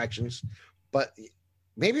right directions, but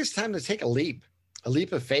maybe it's time to take a leap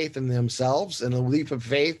of faith in themselves and a leap of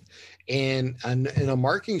faith in a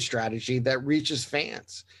marketing strategy that reaches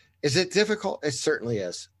fans. Is it difficult? It certainly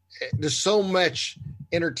is. There's so much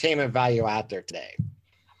entertainment value out there today.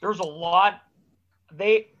 There's a lot.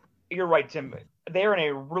 You're right, Tim. They're in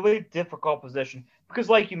a really difficult position because,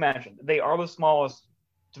 like you mentioned, they are the smallest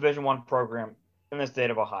Division I program in the state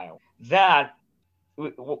of Ohio. That,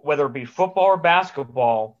 whether it be football or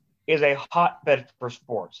basketball, is a hotbed for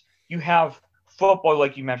sports. You have football,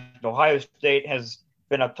 like you mentioned. Ohio State has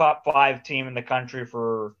been a top 5 team in the country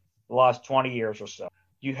for the last 20 years or so.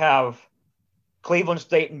 You have Cleveland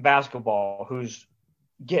State in basketball, who's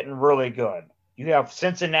getting really good. You have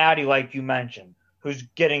Cincinnati, like you mentioned, who's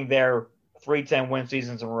getting their 3-10 win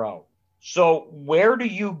seasons in a row. So where do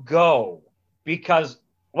you go? Because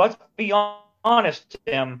let's be honest,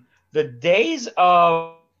 Tim, the days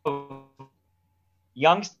of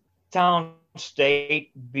Youngstown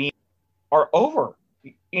State are over.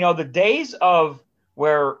 You know, the days of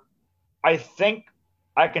where I think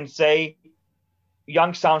I can say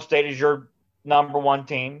Youngstown State is your number 1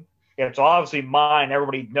 team. It's obviously mine.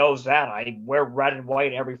 Everybody knows that. I wear red and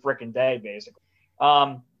white every freaking day, basically.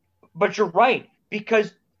 But you're right,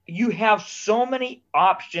 because you have so many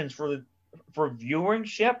options for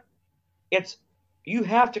viewership. You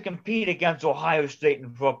have to compete against Ohio State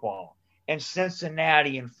in football and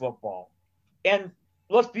Cincinnati in football. And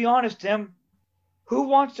let's be honest, Tim, who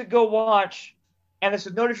wants to go watch, and this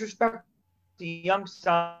is no disrespect to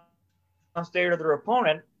Youngstown State or their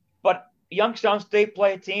opponent, but Youngstown State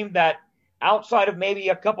play a team that outside of maybe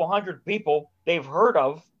a couple hundred people they've heard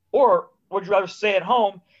of, or would you rather stay at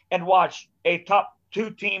home and watch a top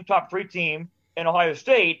 2 team, top 3 team in Ohio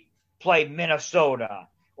State play Minnesota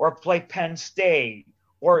or play Penn State,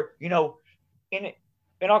 or, you know, in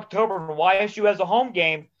October when YSU has a home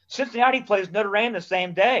game, Cincinnati plays Notre Dame the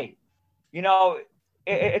same day. You know,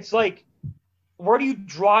 it's like, where do you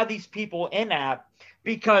draw these people in at?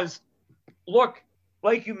 Because, look,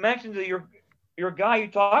 like you mentioned to your guy you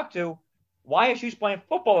talked to, YSU's playing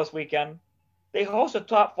football this weekend. They host a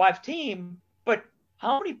top 5 team, but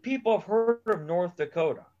how many people have heard of North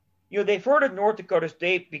Dakota? You know, they've heard of North Dakota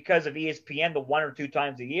State because of ESPN the 1 or 2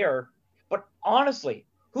 times a year. But honestly,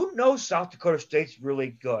 who knows South Dakota State's really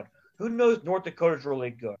good? Who knows North Dakota's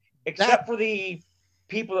really good? Except for the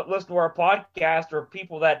people that listen to our podcast or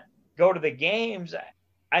people that go to the games.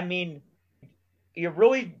 I mean, you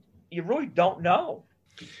really don't know.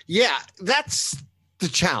 Yeah, that's the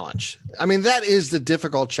challenge. I mean, that is the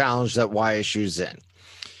difficult challenge that YSU's in.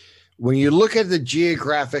 When you look at the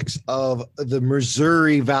geographics of the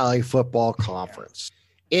Missouri Valley Football Conference,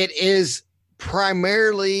 it is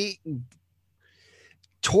primarily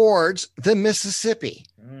towards the Mississippi,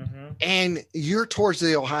 and you're towards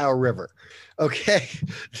the Ohio River. Okay,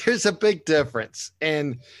 there's a big difference,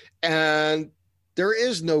 and there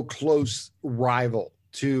is no close rival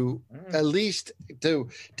to at least to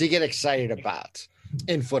get excited about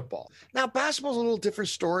in football. Now, basketball's a little different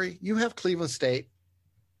story. You have Cleveland State.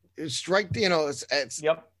 It's right, you know,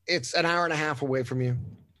 it's an hour and a half away from you.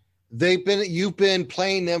 You've been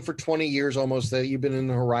playing them for 20 years almost. You've been in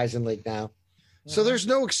the Horizon League now. So there's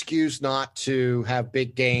no excuse not to have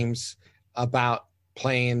big games about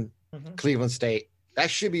playing Cleveland State. That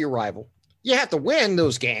should be your rival. You have to win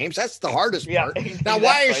those games. That's the hardest part. Now,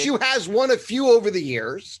 YSU has won a few over the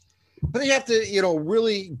years, but you have to,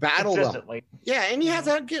 really battle them. Yeah, and you have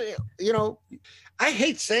to get, I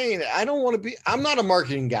hate saying it. I'm not a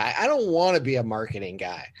marketing guy. I don't want to be a marketing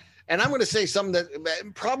guy. And I'm going to say something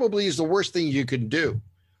that probably is the worst thing you can do,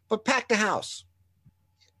 but pack the house.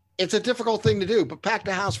 It's a difficult thing to do, but pack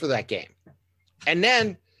the house for that game. And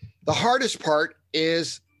then the hardest part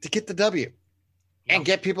is to get the W and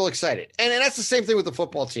get people excited. And that's the same thing with the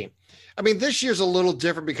football team. I mean, this year's a little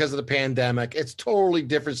different because of the pandemic. It's totally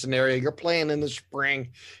different scenario. You're playing in the spring.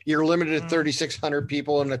 You're limited to 3,600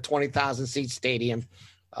 people in a 20,000 seat stadium.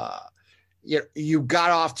 You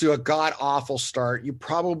got off to a god awful start. You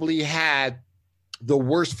probably had the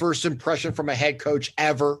worst first impression from a head coach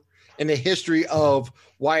ever in the history of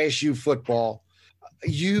YSU football.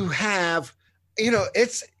 You have,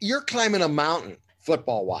 you're climbing a mountain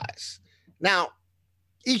football wise. Now,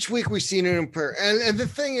 each week we've seen it improve. And the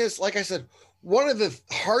thing is, like I said, one of the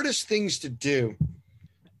hardest things to do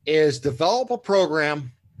is develop a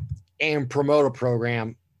program and promote a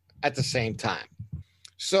program at the same time.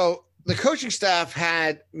 So the coaching staff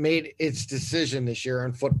had made its decision this year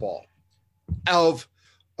in football of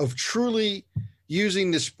truly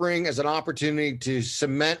using the spring as an opportunity to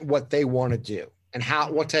cement what they want to do and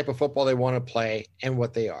what type of football they want to play and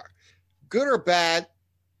what they are. Good or bad,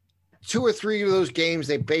 2 or 3 of those games,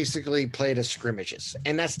 they basically played as scrimmages.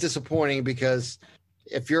 And that's disappointing because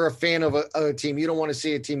if you're a fan of a team, you don't want to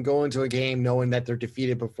see a team go into a game knowing that they're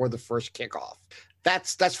defeated before the first kickoff.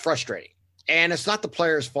 That's frustrating. And it's not the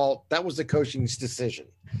player's fault. That was the coaching's decision.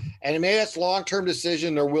 And maybe that's a long-term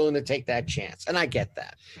decision. They're willing to take that chance. And I get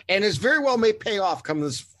that. And it's very well may pay off come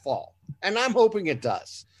this fall. And I'm hoping it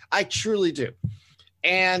does. I truly do.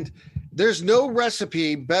 And there's no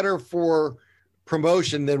recipe better for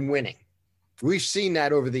promotion than winning. We've seen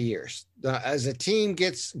that over the years. As a team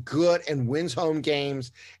gets good and wins home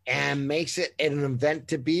games and makes it an event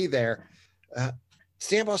to be there,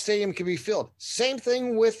 Stambaugh Stadium can be filled. Same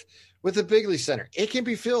thing with the Bigley Center. It can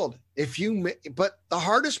be filled but the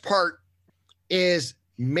hardest part is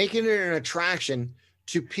making it an attraction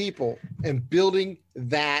to people and building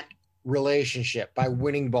that relationship by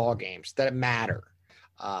winning ball games that matter.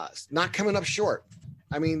 Not coming up short.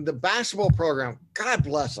 I mean, the basketball program, God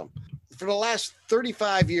bless them. For the last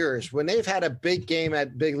 35 years, when they've had a big game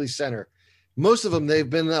at Bigley Center, most of them, they've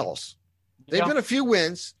been L's. They've been a few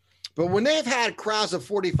wins, but when they've had crowds of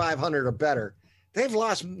 4,500 or better, they've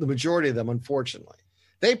lost the majority of them, unfortunately.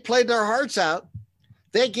 They played their hearts out.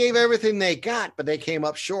 They gave everything they got, but they came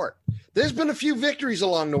up short. There's been a few victories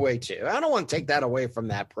along the way, too. I don't want to take that away from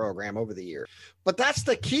that program over the years. But that's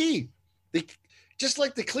the key. Just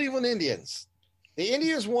like the Cleveland Indians. The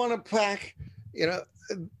Indians want to pack,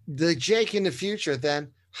 the Jake in the future. Then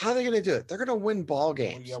how are they going to do it? They're going to win ball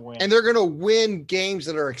games. And they're going to win games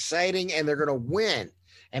that are exciting, and they're going to win.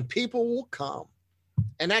 And people will come.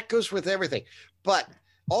 And that goes with everything. But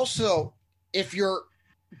also, if you're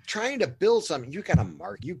trying to build something, you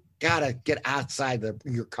got to get outside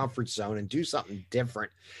your comfort zone and do something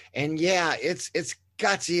different. And yeah, it's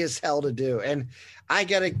gutsy as hell to do. And I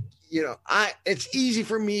got to, it's easy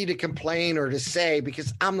for me to complain or to say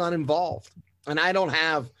because I'm not involved and I don't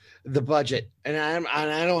have the budget and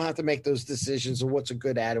I don't have to make those decisions of what's a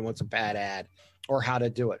good ad and what's a bad ad or how to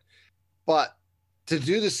do it. But to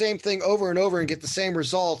do the same thing over and over and get the same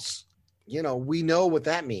results, we know what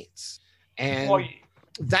that means. And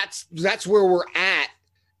that's where we're at.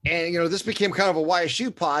 And, this became kind of a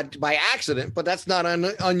YSU pod by accident, but that's not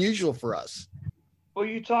unusual for us. Well,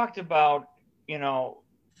 you talked about,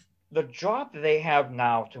 the job that they have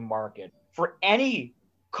now to market for any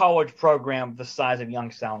college program the size of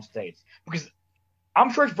Youngstown State's. Because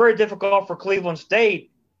I'm sure it's very difficult for Cleveland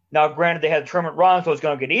State. Now, granted, they had a tournament run, so it's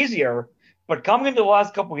going to get easier. But coming into the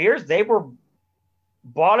last couple of years, they were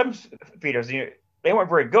bottom feeders. They weren't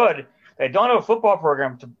very good. They don't have a football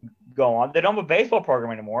program to go on. They don't have a baseball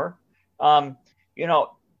program anymore.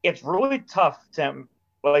 It's really tough, Tim,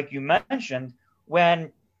 like you mentioned,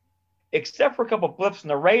 when, except for a couple of blips in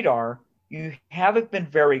the radar, you haven't been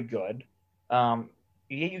very good. You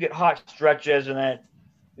get hot stretches and then,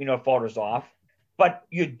 falters off. But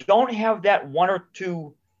you don't have that one or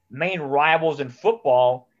two main rivals in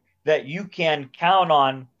football that you can count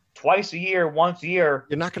on twice a year, once a year.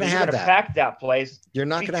 You're not going to have that. Pack that place. You're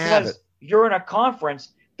not going to have it. You're in a conference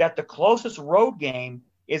that the closest road game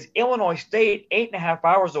is Illinois State, 8.5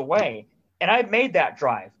 hours away. And I made that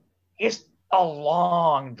drive. It's a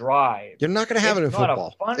long drive. You're not going to have it in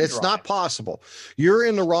football. It's not possible. You're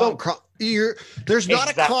in the wrong. There's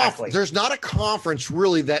not a conference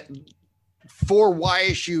really that for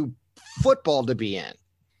YSU football to be in,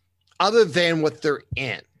 other than what they're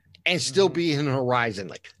in, and still be in the horizon.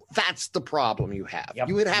 Like That's the problem you have. Yep,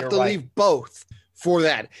 you would have to leave both for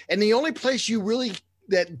that. And the only place you really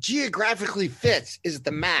that geographically fits is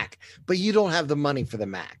the MAC, but you don't have the money for the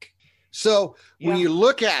MAC. So when you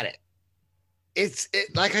look at it, it's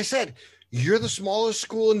like I said, you're the smallest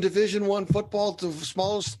school in Division I football, the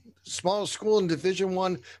smallest school in Division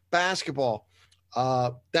I basketball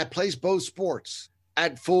that plays both sports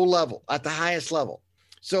at full level, at the highest level.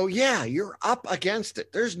 So, yeah, you're up against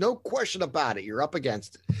it. There's no question about it. You're up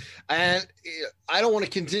against it. And I don't want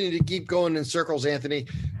to continue to keep going in circles, Anthony.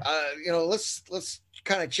 Let's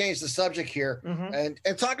kind of change the subject here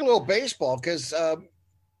and talk a little baseball, because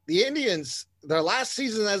the Indians, their last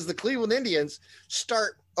season as the Cleveland Indians,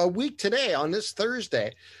 start a week today on this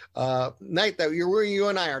Thursday night that you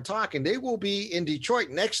and I are talking. They will be in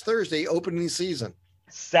Detroit next Thursday, opening season.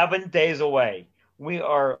 7 days away. We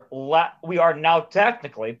are now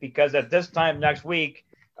technically, because at this time next week,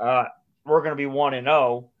 we're going to be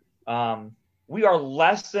 1-0. We are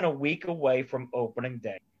less than a week away from opening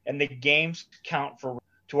day, and the games count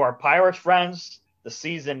to our Pirates friends. The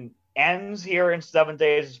season ends here in 7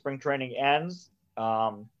 days. Spring training ends.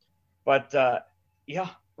 But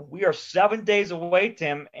we are 7 days away,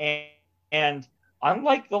 Tim. And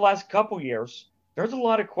unlike the last couple years, there's a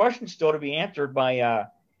lot of questions still to be answered by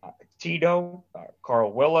Tito,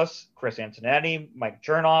 Carl Willis, Chris Antonetti, Mike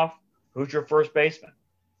Chernoff. Who's your first baseman?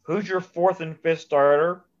 Who's your fourth and fifth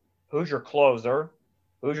starter? Who's your closer?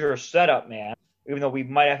 Who's your setup man? Even though we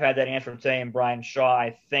might have had that answer today in Brian Shaw,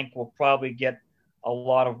 I think we'll probably get a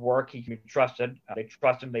lot of work. He can be trusted. They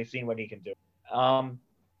trust him. They've seen what he can do.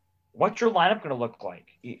 What's your lineup going to look like?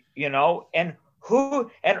 And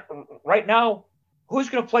right now, who's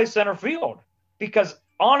going to play center field? Because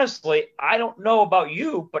honestly, I don't know about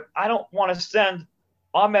you, but I don't want to send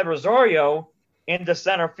Ahmed Rosario into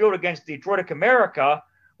center field against Detroit America,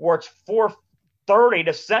 where it's 430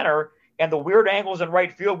 to center, and the weird angles in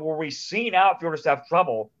right field where we've seen outfielders have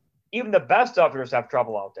trouble. Even the best outfielders have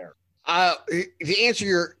trouble out there. To answer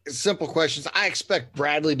your simple questions, I expect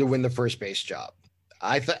Bradley to win the first base job.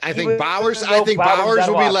 I think Bowers will be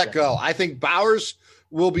let go. I think Bowers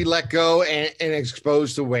will be let go and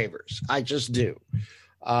exposed to waivers. I just do.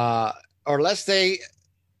 Unless they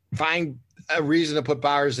find a reason to put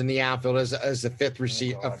Bowers in the outfield as a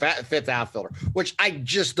fifth outfielder, which I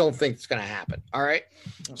just don't think is going to happen. All right.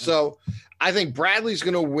 Mm-hmm. So I think Bradley's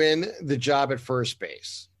going to win the job at first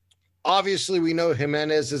base. Obviously, we know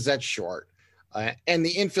Jimenez is at short, and the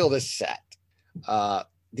infield is set.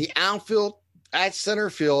 The outfield at center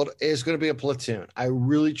field is going to be a platoon. I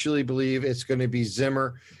really, truly believe it's going to be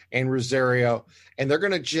Zimmer and Rosario, and they're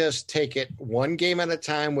going to just take it one game at a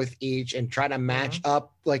time with each and try to match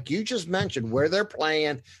up, like you just mentioned, where they're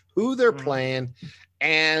playing, who they're playing,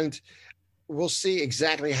 and we'll see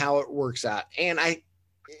exactly how it works out. And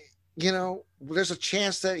there's a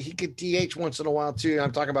chance that he could DH once in a while too.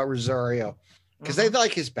 I'm talking about Rosario because they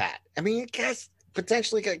like his bat. I mean, it could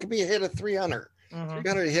potentially could be a hit of 300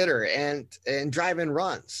 hitter and drive in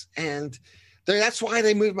runs. And that's why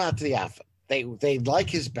they moved him out to the outfield. They like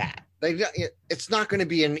his bat. It's not going to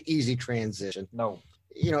be an easy transition. No,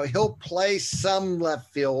 he'll play some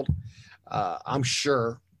left field, I'm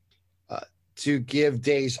sure, to give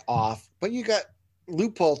days off. But you got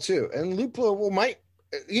Loophole too, and Loophole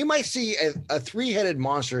you might see a three-headed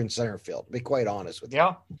monster in center field, to be quite honest with you.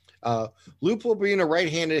 Yeah. Loophole being a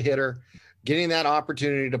right-handed hitter, getting that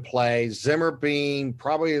opportunity to play, Zimmer being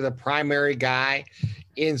probably the primary guy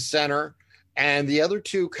in center, and the other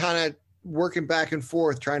two kind of working back and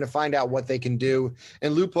forth, trying to find out what they can do.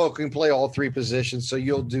 And Loophole can play all three positions, so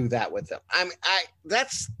you'll do that with them.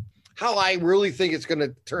 That's how I really think it's going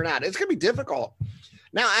to turn out. It's going to be difficult.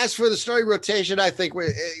 Now, as for the starting rotation, I think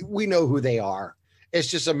we know who they are. It's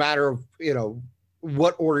just a matter of,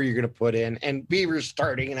 what order you're going to put in, and Bieber's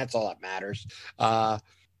starting, and that's all that matters. At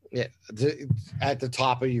the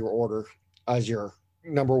top of your order as your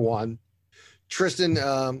number one. Tristan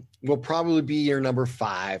will probably be your number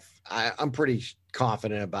 5. I'm pretty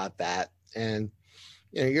confident about that. And,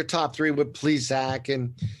 your top 3 with Plesac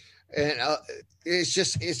and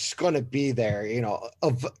it's going to be there,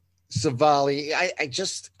 of Savali.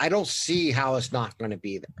 I don't see how it's not going to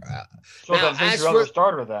be there. So now, who's your other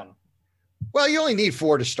starter then? Well, you only need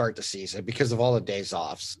 4 to start the season because of all the days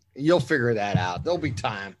offs. You'll figure that out. There'll be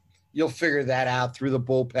time. You'll figure that out through the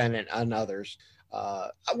bullpen and others.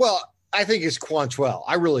 I think it's Quantrill.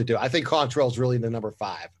 I really do. I think Quantrill is really the number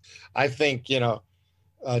 5. I think,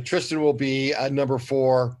 Tristan will be number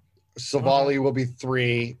 4. Savali will be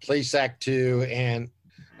 3, Plesac 2, and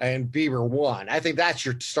Bieber 1. I think that's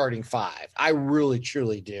your starting 5. I really,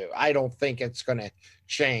 truly do. I don't think it's going to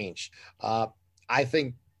change. I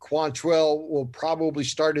think Quantrill will probably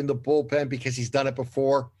start in the bullpen because he's done it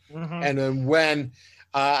before. Mm-hmm. And then when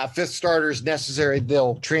a fifth starter is necessary,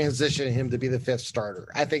 they'll transition him to be the fifth starter.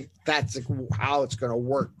 I think that's how it's going to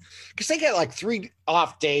work, because they get like 3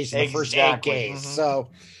 off days in the first 8 days. Mm-hmm. So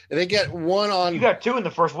they get one on. You got 2 in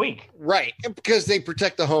the first week. Right. Because they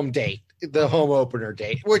protect the home date, the home opener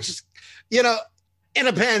date, which is, in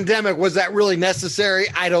a pandemic, was that really necessary?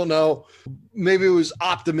 I don't know. Maybe it was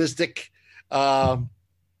optimistic,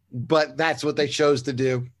 but that's what they chose to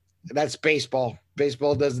do. That's baseball.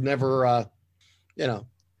 Baseball does never,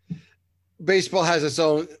 baseball has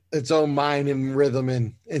its own mind and rhythm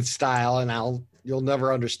and style, and you'll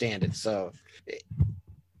never understand it. So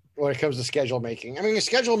when it comes to schedule making, the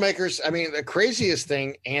schedule makers, the craziest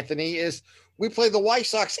thing, Anthony, is we play the White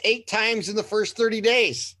Sox 8 times in the first 30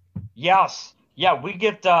 days. Yes. Yeah, we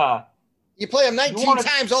get you play them 19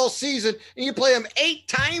 times all season, and you play them 8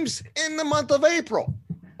 times in the month of April.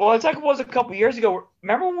 Well, it's like it was a couple years ago.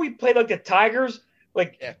 Remember when we played like the Tigers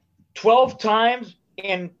 12 times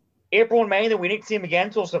in April and May, and then we didn't see them again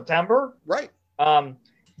until September? Right.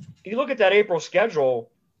 You look at that April schedule,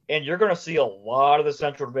 and you're going to see a lot of the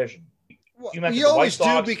Central Division. You always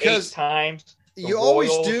do, because 8 times. You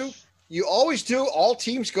always do. You always do. All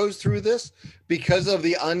teams go through this because of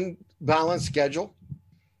the unbalanced schedule.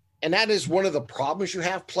 And that is one of the problems you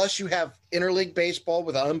have. Plus, you have interleague baseball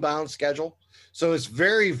with an unbalanced schedule. So it's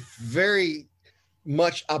very, very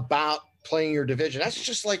much about playing your division. That's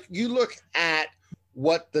just like you look at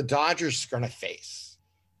what the Dodgers are going to face.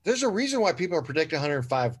 There's a reason why people are predicting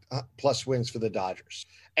 105 plus wins for the Dodgers.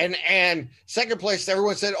 And second place,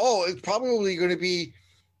 everyone said, it's probably going to be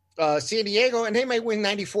San Diego, and they might win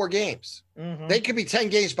 94 games. Mm-hmm. They could be 10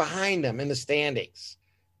 games behind them in the standings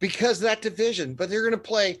because of that division. But they're going to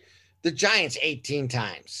play the Giants 18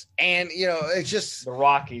 times. And, it's just the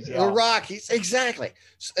Rockies. Yeah. The Rockies, exactly.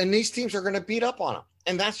 And these teams are going to beat up on them.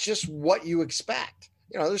 And that's just what you expect.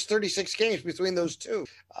 There's 36 games between those two.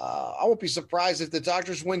 I won't be surprised if the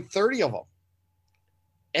Dodgers win 30 of them.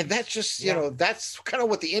 And that's just, that's kind of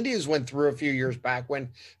what the Indians went through a few years back when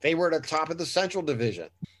they were at the top of the Central Division.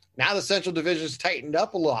 Now the Central Division has tightened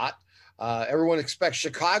up a lot. Everyone expects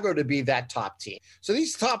Chicago to be that top team. So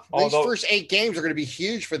these first 8 games are going to be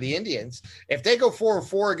huge for the Indians. If they go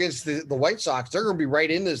 4-4 against the White Sox, they're going to be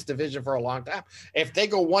right in this division for a long time. If they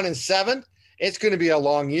go 1-7, it's going to be a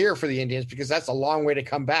long year for the Indians, because that's a long way to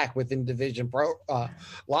come back within division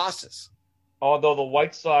losses. Although the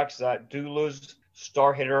White Sox do lose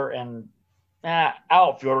star hitter and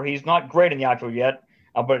outfielder. He's not great in the outfield yet,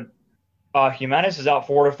 but Jimenez is out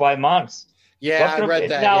 4 to 5 months. Yeah, I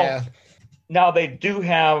read that. Now they do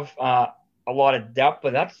have a lot of depth,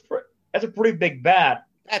 but that's a pretty big bat.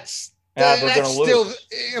 That's still,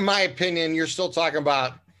 in my opinion, you're still talking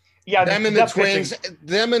about them and the Twins. Pitching.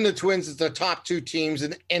 Them and the Twins is the top 2 teams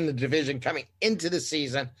in the division coming into the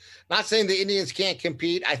season. Not saying the Indians can't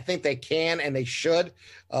compete. I think they can and they should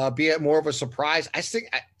be more of a surprise. I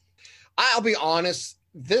think I'll be honest.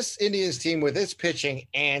 This Indians team with its pitching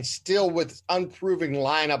and still with unproven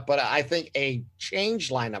lineup, but I think a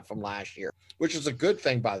changed lineup from last year, which is a good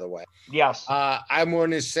thing, by the way. Yes. I'm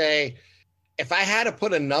going to say, if I had to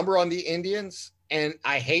put a number on the Indians, and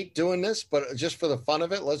I hate doing this, but just for the fun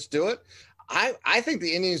of it, let's do it. I think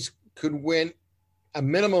the Indians could win a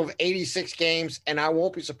minimum of 86 games, and I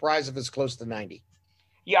won't be surprised if it's close to 90.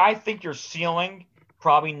 Yeah, I think your ceiling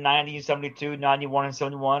probably 90, 72, 91, and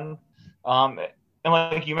 71. And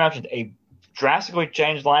like you mentioned, a drastically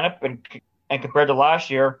changed lineup, and compared to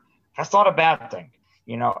last year, that's not a bad thing.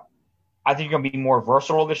 I think you're going to be more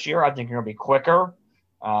versatile this year. I think you're going to be quicker.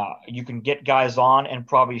 You can get guys on and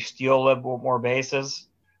probably steal a little bit more bases.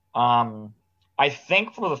 I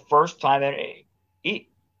think for the first time,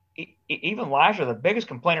 even last year, the biggest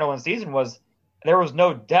complaint early in the season was there was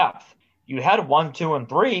no depth. You had 1, 2, and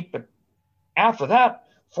 3, but after that,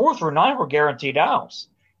 4 through 9 were guaranteed outs.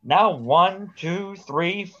 Now 1, 2,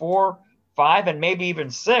 3, 4, 5, and maybe even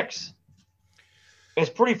 6 is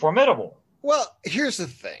pretty formidable. Well, here's the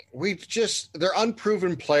thing. They're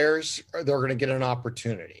unproven players. They're going to get an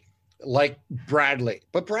opportunity, like Bradley.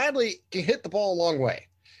 But Bradley can hit the ball a long way.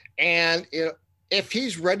 And if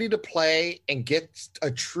he's ready to play and get a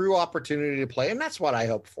true opportunity to play, and that's what I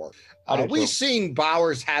hope for. We've seen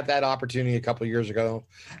Bowers have that opportunity a couple of years ago,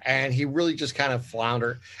 and he really just kind of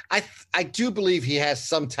floundered. I do believe he has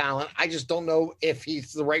some talent. I just don't know if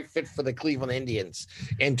he's the right fit for the Cleveland Indians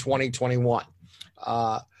in 2021.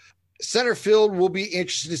 Center field will be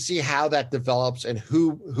interesting to see how that develops and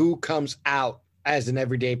who comes out as an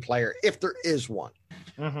everyday player, if there is one.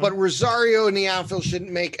 Mm-hmm. But Rosario in the outfield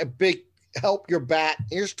shouldn't make a big help your bat.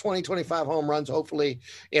 Here's 20, 25 home runs, hopefully,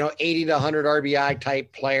 80 to 100 RBI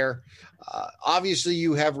type player. Obviously,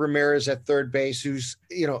 you have Ramirez at third base, who's,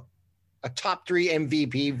 a top 3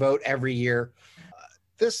 MVP vote every year.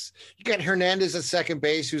 You got Hernandez at second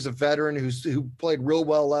base, who's a veteran who played real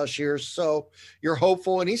well last year. So you're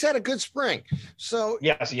hopeful, and he's had a good spring. So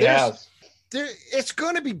yes, he has. It's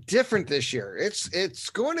going to be different this year.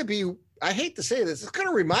 It's going to be, I hate to say this, it's going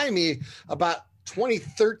to remind me about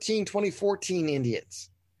 2013, 2014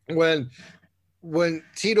 Indians when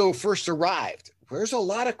Tito first arrived. There's a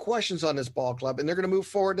lot of questions on this ball club, and they're going to move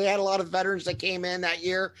forward. They had a lot of veterans that came in that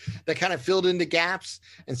year that kind of filled in the gaps,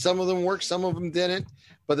 and some of them worked, some of them didn't.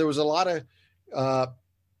 But there was a lot of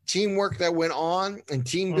teamwork that went on and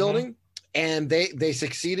team building, and they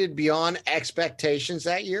succeeded beyond expectations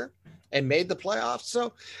that year and made the playoffs.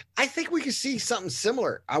 So I think we can see something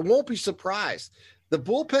similar. I won't be surprised. The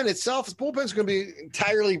bullpen itself, the bullpen's going to be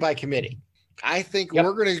entirely by committee. I think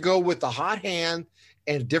we're going to go with the hot hand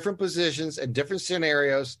and different positions and different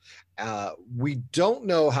scenarios. We don't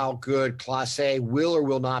know how good Clase will or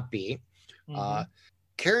will not be.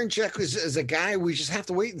 Karinchak is a guy we just have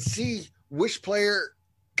to wait and see which player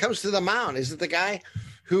comes to the mound. Is it the guy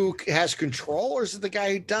who has control, or is it the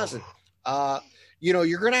guy who doesn't?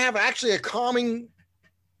 You're going to have actually a calming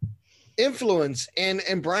influence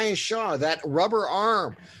in Brian Shaw, that rubber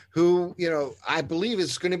arm, who, I believe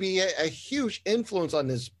is going to be a huge influence on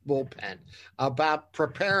this bullpen about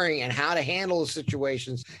preparing and how to handle the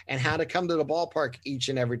situations and how to come to the ballpark each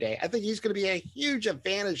and every day. I think he's going to be a huge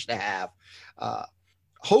advantage to have.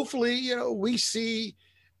 Hopefully, we see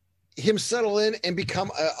him settle in and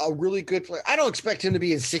become a really good player. I don't expect him to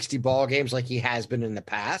be in 60 ball games like he has been in the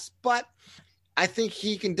past, but I think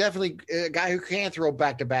he can definitely a guy who can throw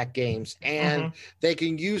back-to-back games, and they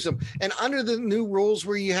can use him. And under the new rules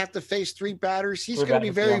where you have to face 3 batters, he's going to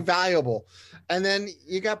be very valuable. And then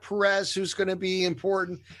you got Perez, who's going to be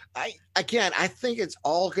important. I think it's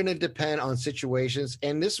all going to depend on situations.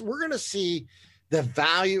 And we're going to see the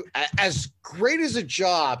value, as great as a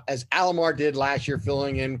job as Alomar did last year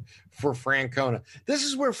filling in for Francona. This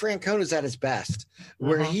is where Francona's at his best,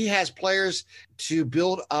 where he has players to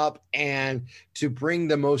build up and to bring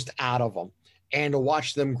the most out of them and to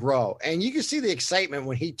watch them grow. And you can see the excitement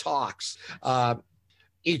when he talks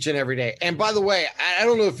each and every day. And by the way, I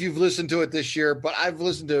don't know if you've listened to it this year, but I've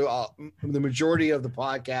listened to the majority of the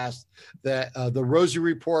podcast, the Rosie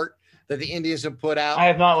Report that the Indians have put out. I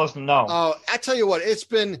have not listened, no. Oh, I tell you what, it's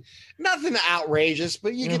been nothing outrageous,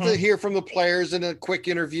 but you get to hear from the players in a quick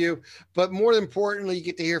interview. But more importantly, you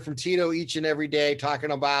get to hear from Tito each and every day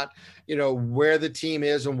talking about, where the team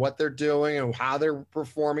is and what they're doing and how they're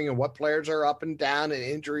performing and what players are up and down and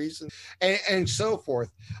injuries and so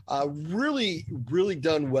forth. Really, really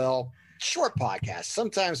done well. Short podcast,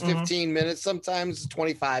 sometimes 15 minutes, sometimes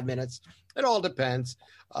 25 minutes. It all depends.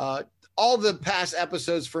 All the past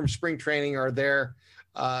episodes from spring training are there.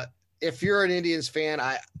 If you're an Indians fan,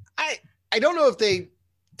 I don't know if they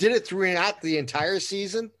did it throughout the entire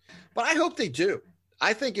season, but I hope they do.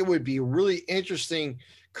 I think it would be a really interesting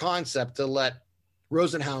concept to let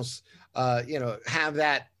Rosenhaus, have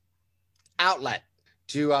that outlet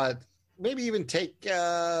to maybe even take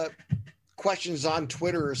questions on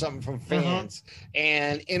Twitter or something from fans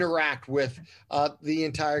and interact with the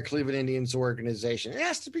entire Cleveland Indians organization. It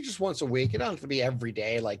has to be just once a week. It doesn't have to be every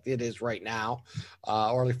day like it is right now,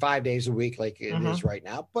 or like 5 days a week like it is right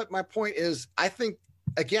now. But my point is, I think,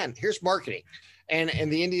 again, here's marketing, and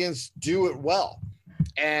the Indians do it well.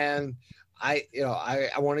 And I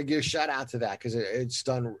want to give a shout out to that because it's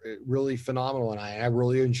done really phenomenal, and I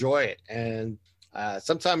really enjoy it. And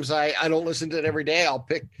sometimes I don't listen to it every day.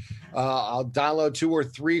 I'll download 2 or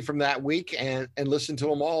 3 from that week and listen to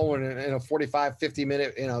them all in a 45, 50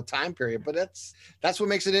 minute, time period. But that's what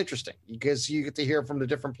makes it interesting, because you get to hear from the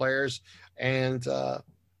different players, and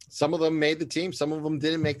some of them made the team, some of them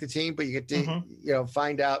didn't make the team, but you get to,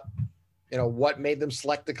 find out, what made them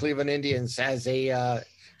select the Cleveland Indians as a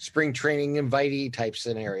spring training invitee type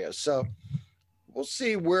scenario. So we'll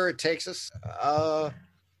see where it takes us.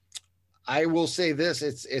 I will say this: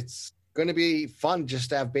 it's going to be fun just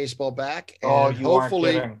to have baseball back, and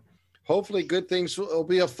hopefully good things will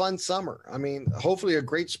be a fun summer. I mean, hopefully a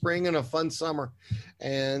great spring and a fun summer,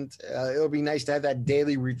 and it'll be nice to have that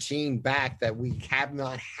daily routine back that we have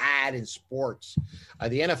not had in sports.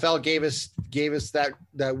 The NFL gave us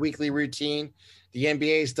that weekly routine. The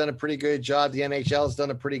NBA has done a pretty good job. The NHL has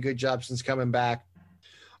done a pretty good job since coming back.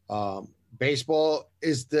 Baseball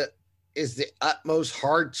is the utmost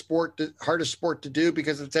hardest sport to do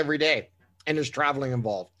because it's every day and there's traveling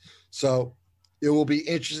involved. So it will be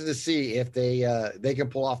interesting to see if they can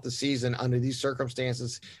pull off the season under these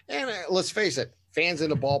circumstances. And let's face it, fans in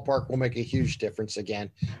the ballpark will make a huge difference again,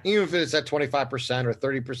 even if it's at 25% or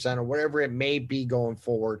 30% or whatever it may be going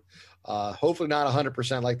forward. Hopefully not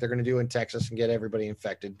 100% like they're going to do in Texas and get everybody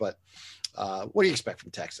infected. But what do you expect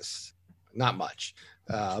from Texas? Not much.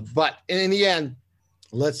 But in the end,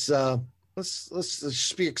 let's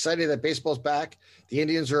just be excited that baseball's back. The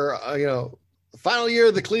Indians are, the final year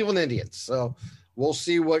of the Cleveland Indians. So we'll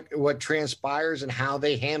see what transpires and how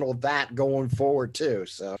they handle that going forward too.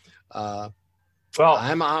 So, well,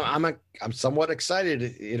 I'm somewhat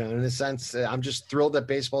excited, in a sense. I'm just thrilled that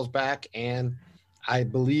baseball's back, and I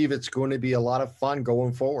believe it's going to be a lot of fun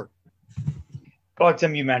going forward. Well,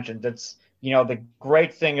 Tim, you mentioned that's, the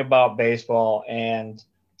great thing about baseball, and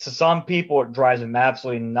to some people it drives them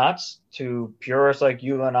absolutely nuts. To purists like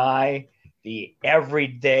you and I, the every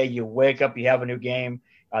day you wake up, you have a new game,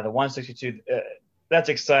 the 162, that's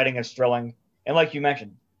exciting. It's thrilling. And like you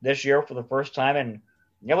mentioned, this year, for the first time in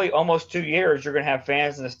nearly almost 2 years, you're going to have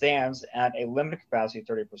fans in the stands at a limited capacity of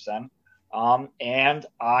 30%. And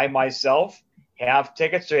I myself have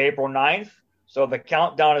tickets to April 9th. So the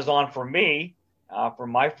countdown is on for me for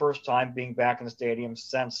my first time being back in the stadium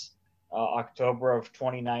since October of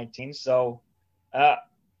 2019. So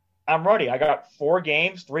I'm ready. I got 3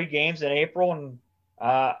 games in April, and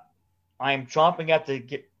I'm chomping at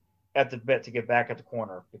the bit to get back at the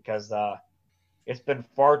corner because it's been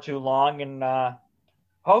far too long. And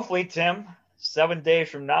hopefully, Tim, 7 days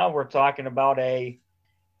from now, we're talking about a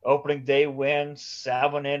opening day win,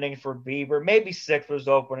 7 innings for Bieber, maybe 6 for his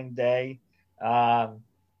opening day, a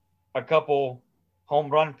couple home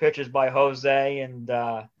run pitches by Jose, and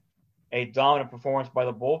a dominant performance by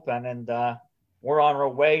the bullpen. And we're on our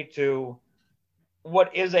way to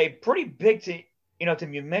what is a pretty big team.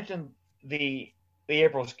 Tim, you mentioned the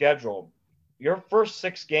April schedule. Your first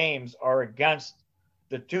 6 games are against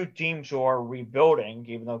the 2 teams who are rebuilding,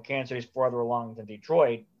 even though Kansas City's farther along than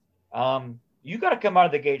Detroit. You got to come out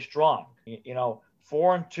of the gate strong. 4-2,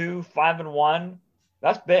 5-1.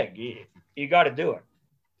 That's big. You got to do it.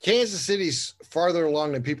 Kansas City's farther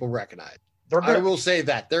along than people recognize. I will say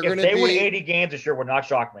that they're going to be. If they win 80 games this year, would not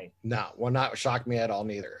shock me. No, will not shock me at all.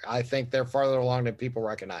 Neither. I think they're farther along than people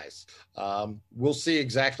recognize. We'll see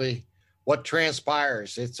exactly what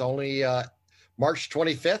transpires. It's only March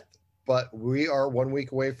 25th, but we are 1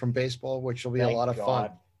 week away from baseball, which will be a lot of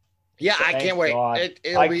fun. Yeah, I can't wait. I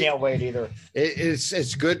can't wait either.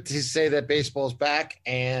 It's good to say that baseball's back,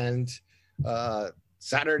 and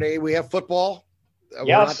Saturday we have football. Yes.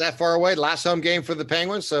 We're not that far away. Last home game for the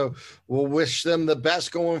Penguins, so we'll wish them the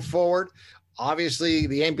best going forward. Obviously,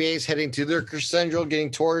 the NBA is heading to their crescendo, getting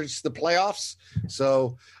towards the playoffs,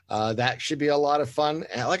 so that should be a lot of fun.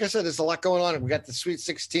 And like I said, there's a lot going on. We got the Sweet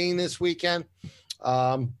 16 this weekend.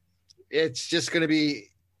 It's just going to be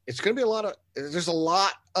a lot of. There's a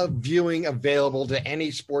lot of viewing available to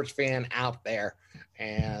any sports fan out there,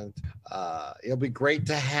 and it'll be great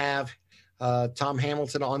to have Tom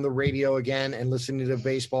Hamilton on the radio again and listening to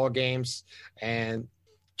baseball games and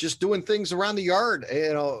just doing things around the yard,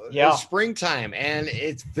 It's springtime, and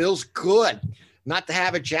it feels good not to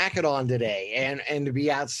have a jacket on today and to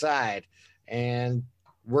be outside. And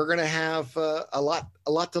we're going to have a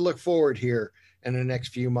lot to look forward here in the next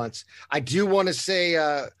few months. I do want to say,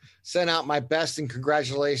 send out my best and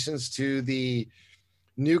congratulations to the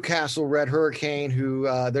Newcastle Red Hurricane, who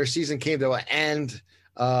their season came to an end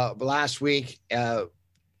last week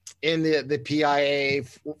in the PIA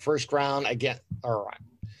first round again, or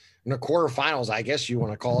in the quarterfinals, I guess you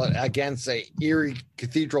want to call it, against a Erie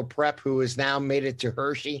Cathedral Prep, who has now made it to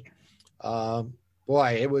Hershey.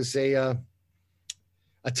 Boy, it was a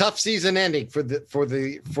tough season ending for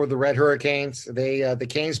the Red Hurricanes. The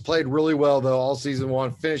Canes played really well though all season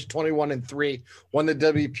long, finished 21-3, won the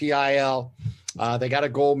WPIL. They got a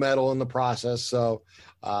gold medal in the process. So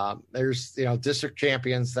there's district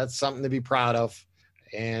champions. That's something to be proud of,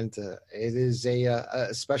 and it is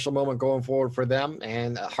a special moment going forward for them,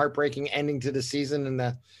 and a heartbreaking ending to the season in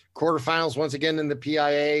the quarterfinals once again in the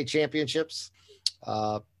PIA championships.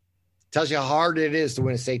 Tells you how hard it is to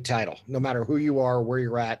win a state title, no matter who you are, where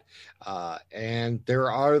you're at. And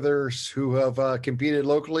there are others who have competed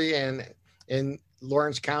locally and in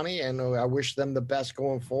Lawrence County, and I wish them the best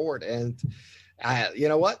going forward. And you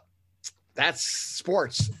know what? That's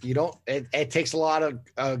sports. It takes a lot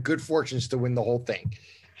of good fortunes to win the whole thing.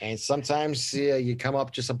 And sometimes you come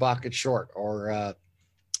up just a bucket short, or,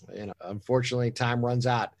 unfortunately time runs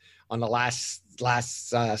out on the last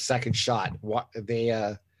second shot.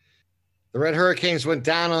 The Red Hurricanes went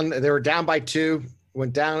down they were down by 2,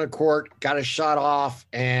 went down to court, got a shot off,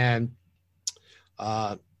 and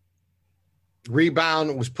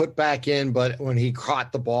Rebound was put back in, but when he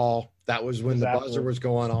caught the ball, that was when the buzzer Exactly. was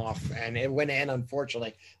going off, and it went in,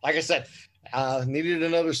 unfortunately. Like I said, needed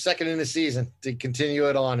another second in the season to continue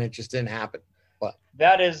it on. It just didn't happen. But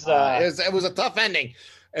That is it was a tough ending.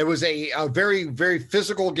 It was a very, very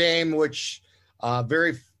physical game, which a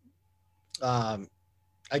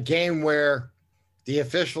game where the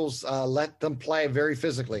officials let them play very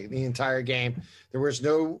physically the entire game. There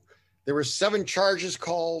were 7 charges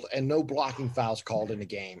called and no blocking fouls called in the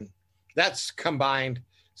game. That's combined.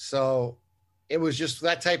 So it was just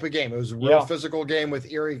that type of game. It was a real physical game with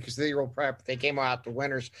Erie Cathedral Prep. They came out the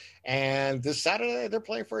winners. And this Saturday, they're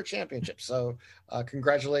playing for a championship. So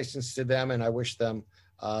congratulations to them, and I wish them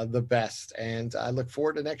the best. And I look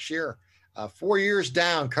forward to next year. 4 years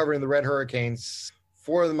down covering the Red Hurricanes.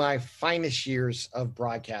 4 of my finest years of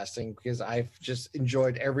broadcasting because I've just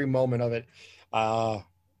enjoyed every moment of it.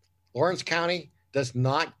 Lawrence County does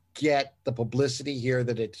not get the publicity here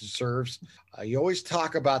that it deserves. You always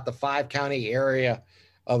talk about the 5-county area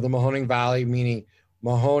of the Mahoning Valley, meaning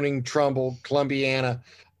Mahoning, Trumbull, Columbiana,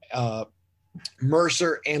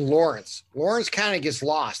 Mercer, and Lawrence. Lawrence County gets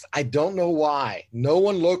lost. I don't know why. No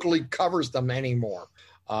one locally covers them anymore.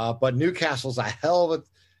 But Newcastle's a hell of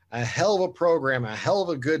a program, a hell of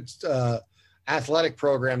a good athletic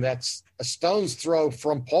program that's a stone's throw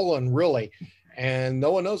from Poland, really, and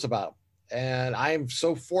no one knows about them. And I am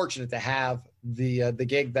so fortunate to have the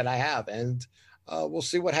gig that I have, and we'll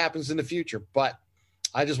see what happens in the future. But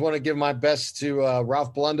I just want to give my best to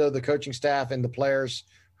Ralph Blundo, the coaching staff, and the players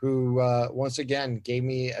who once again gave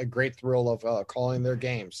me a great thrill of calling their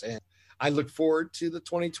games. And I look forward to the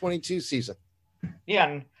 2022 season. Yeah,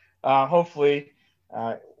 and hopefully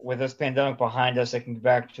with this pandemic behind us, it can get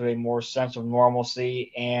back to a more sense of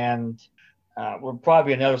normalcy, and we'll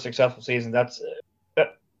probably another successful season.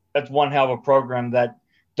 That's one hell of a program that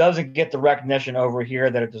doesn't get the recognition over here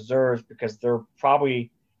that it deserves, because they're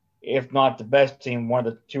probably, if not the best team, one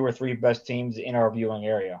of the 2 or 3 best teams in our viewing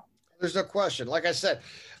area. There's no question. Like I said,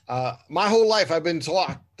 my whole life I've been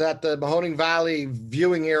taught that the Mahoning Valley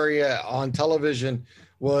viewing area on television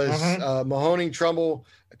was Mahoning, Trumbull,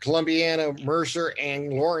 Columbiana, Mercer,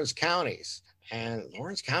 and Lawrence counties. And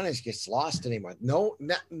Lawrence counties gets lost anymore. No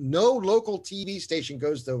local TV station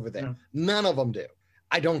goes over there. Mm. None of them do.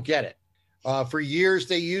 I don't get it. For years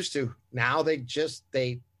they used to. Now they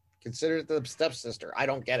consider it the stepsister. I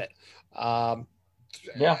don't get it. I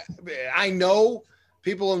know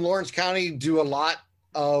people in Lawrence County do a lot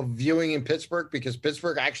of viewing in Pittsburgh because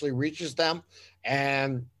Pittsburgh actually reaches them,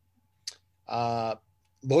 and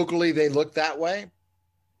locally they look that way.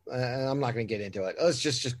 I'm not going to get into it. Let's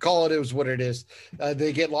just call it as what it is.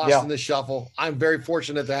 They get lost in the shuffle. I'm very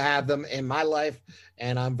fortunate to have them in my life,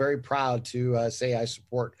 and I'm very proud to say I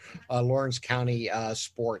support Lawrence County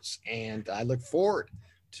sports, and I look forward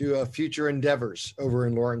to future endeavors over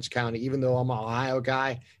in Lawrence County. Even though I'm an Ohio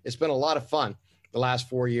guy, it's been a lot of fun the last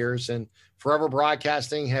 4 years, and Forever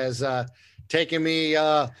Broadcasting has taken me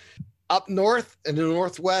up north in the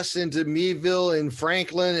Northwest into Meadville and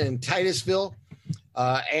Franklin and Titusville.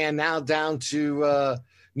 And now down to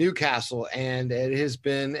Newcastle, and it has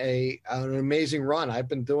been an amazing run. I've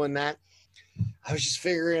been doing that. I was just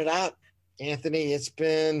figuring it out, Anthony. It's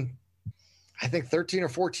been, I think, 13 or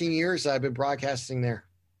 14 years I've been broadcasting there.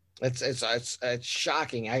 It's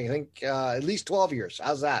shocking. I think at least 12 years.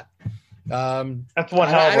 How's that? That's one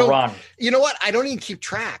hell of a run. You know what? I don't even keep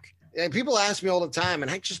track. And people ask me all the time, and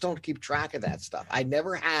I just don't keep track of that stuff. I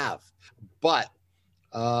never have. But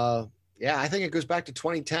yeah, I think it goes back to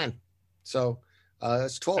 2010. So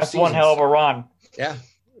it's 12 That's seasons. one hell of a run. Yeah.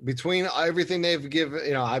 Between everything they've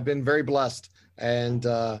given, I've been very blessed, and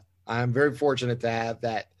I'm very fortunate to have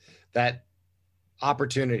that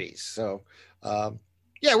opportunity. So,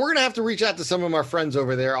 yeah, we're going to have to reach out to some of our friends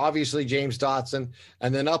over there. Obviously, James Dotson,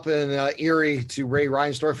 and then up in Erie to Ray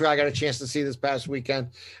Reinsdorf, who I got a chance to see this past weekend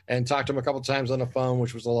and talked to him a couple times on the phone,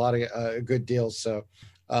 which was a lot of good deals. So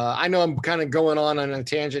I know I'm kind of going on a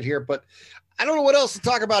tangent here, but I don't know what else to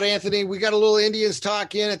talk about, Anthony. We got a little Indians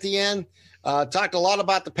talk in at the end. Talked a lot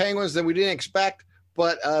about the Penguins that we didn't expect,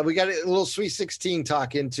 but we got a little Sweet 16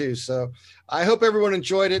 talk in too. So I hope everyone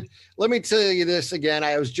enjoyed it. Let me tell you this again.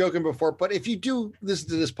 I was joking before, but if you do listen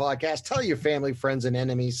to this podcast, tell your family, friends, and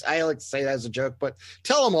enemies. I like to say that as a joke, but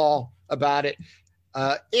tell them all about it.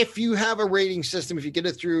 If you have a rating system, if you get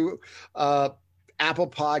it through Apple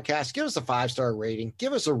Podcasts, give us a 5-star rating.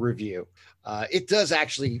 Give us a review. It does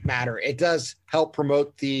actually matter. It does help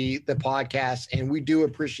promote the podcast, and we do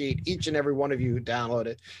appreciate each and every one of you who download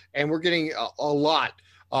it. And we're getting a lot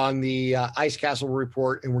on the Ice Castle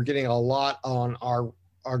report, and we're getting a lot on our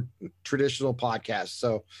our traditional podcasts.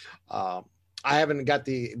 So I haven't got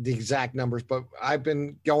the exact numbers, but I've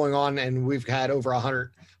been going on and we've had over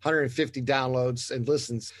 150 downloads and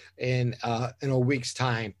listens in a week's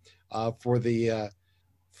time for the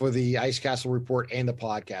Ice Castle Report and the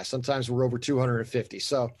podcast. Sometimes we're over 250.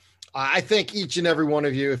 So I thank each and every one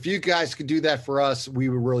of you. If you guys could do that for us, we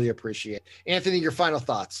would really appreciate it. Anthony, your final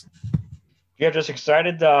thoughts. Yeah, just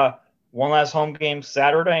excited. One last home game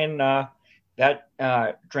Saturday, and that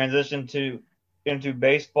transition into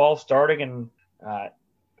baseball starting in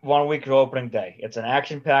 1 week of opening day. It's an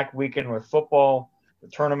action-packed weekend with football, the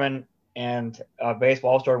tournament, and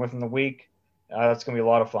baseball starting within the week. That's going to be a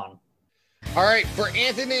lot of fun. All right, for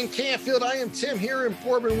Anthony and Canfield, I am Tim here in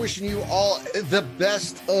Portland, wishing you all the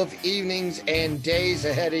best of evenings and days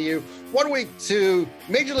ahead of you. 1 week to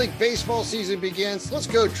Major League Baseball season begins. Let's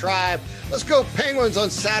go Tribe. Let's go Penguins on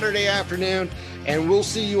Saturday afternoon. And we'll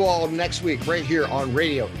see you all next week right here on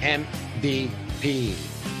Radio MVP.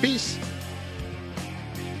 Peace.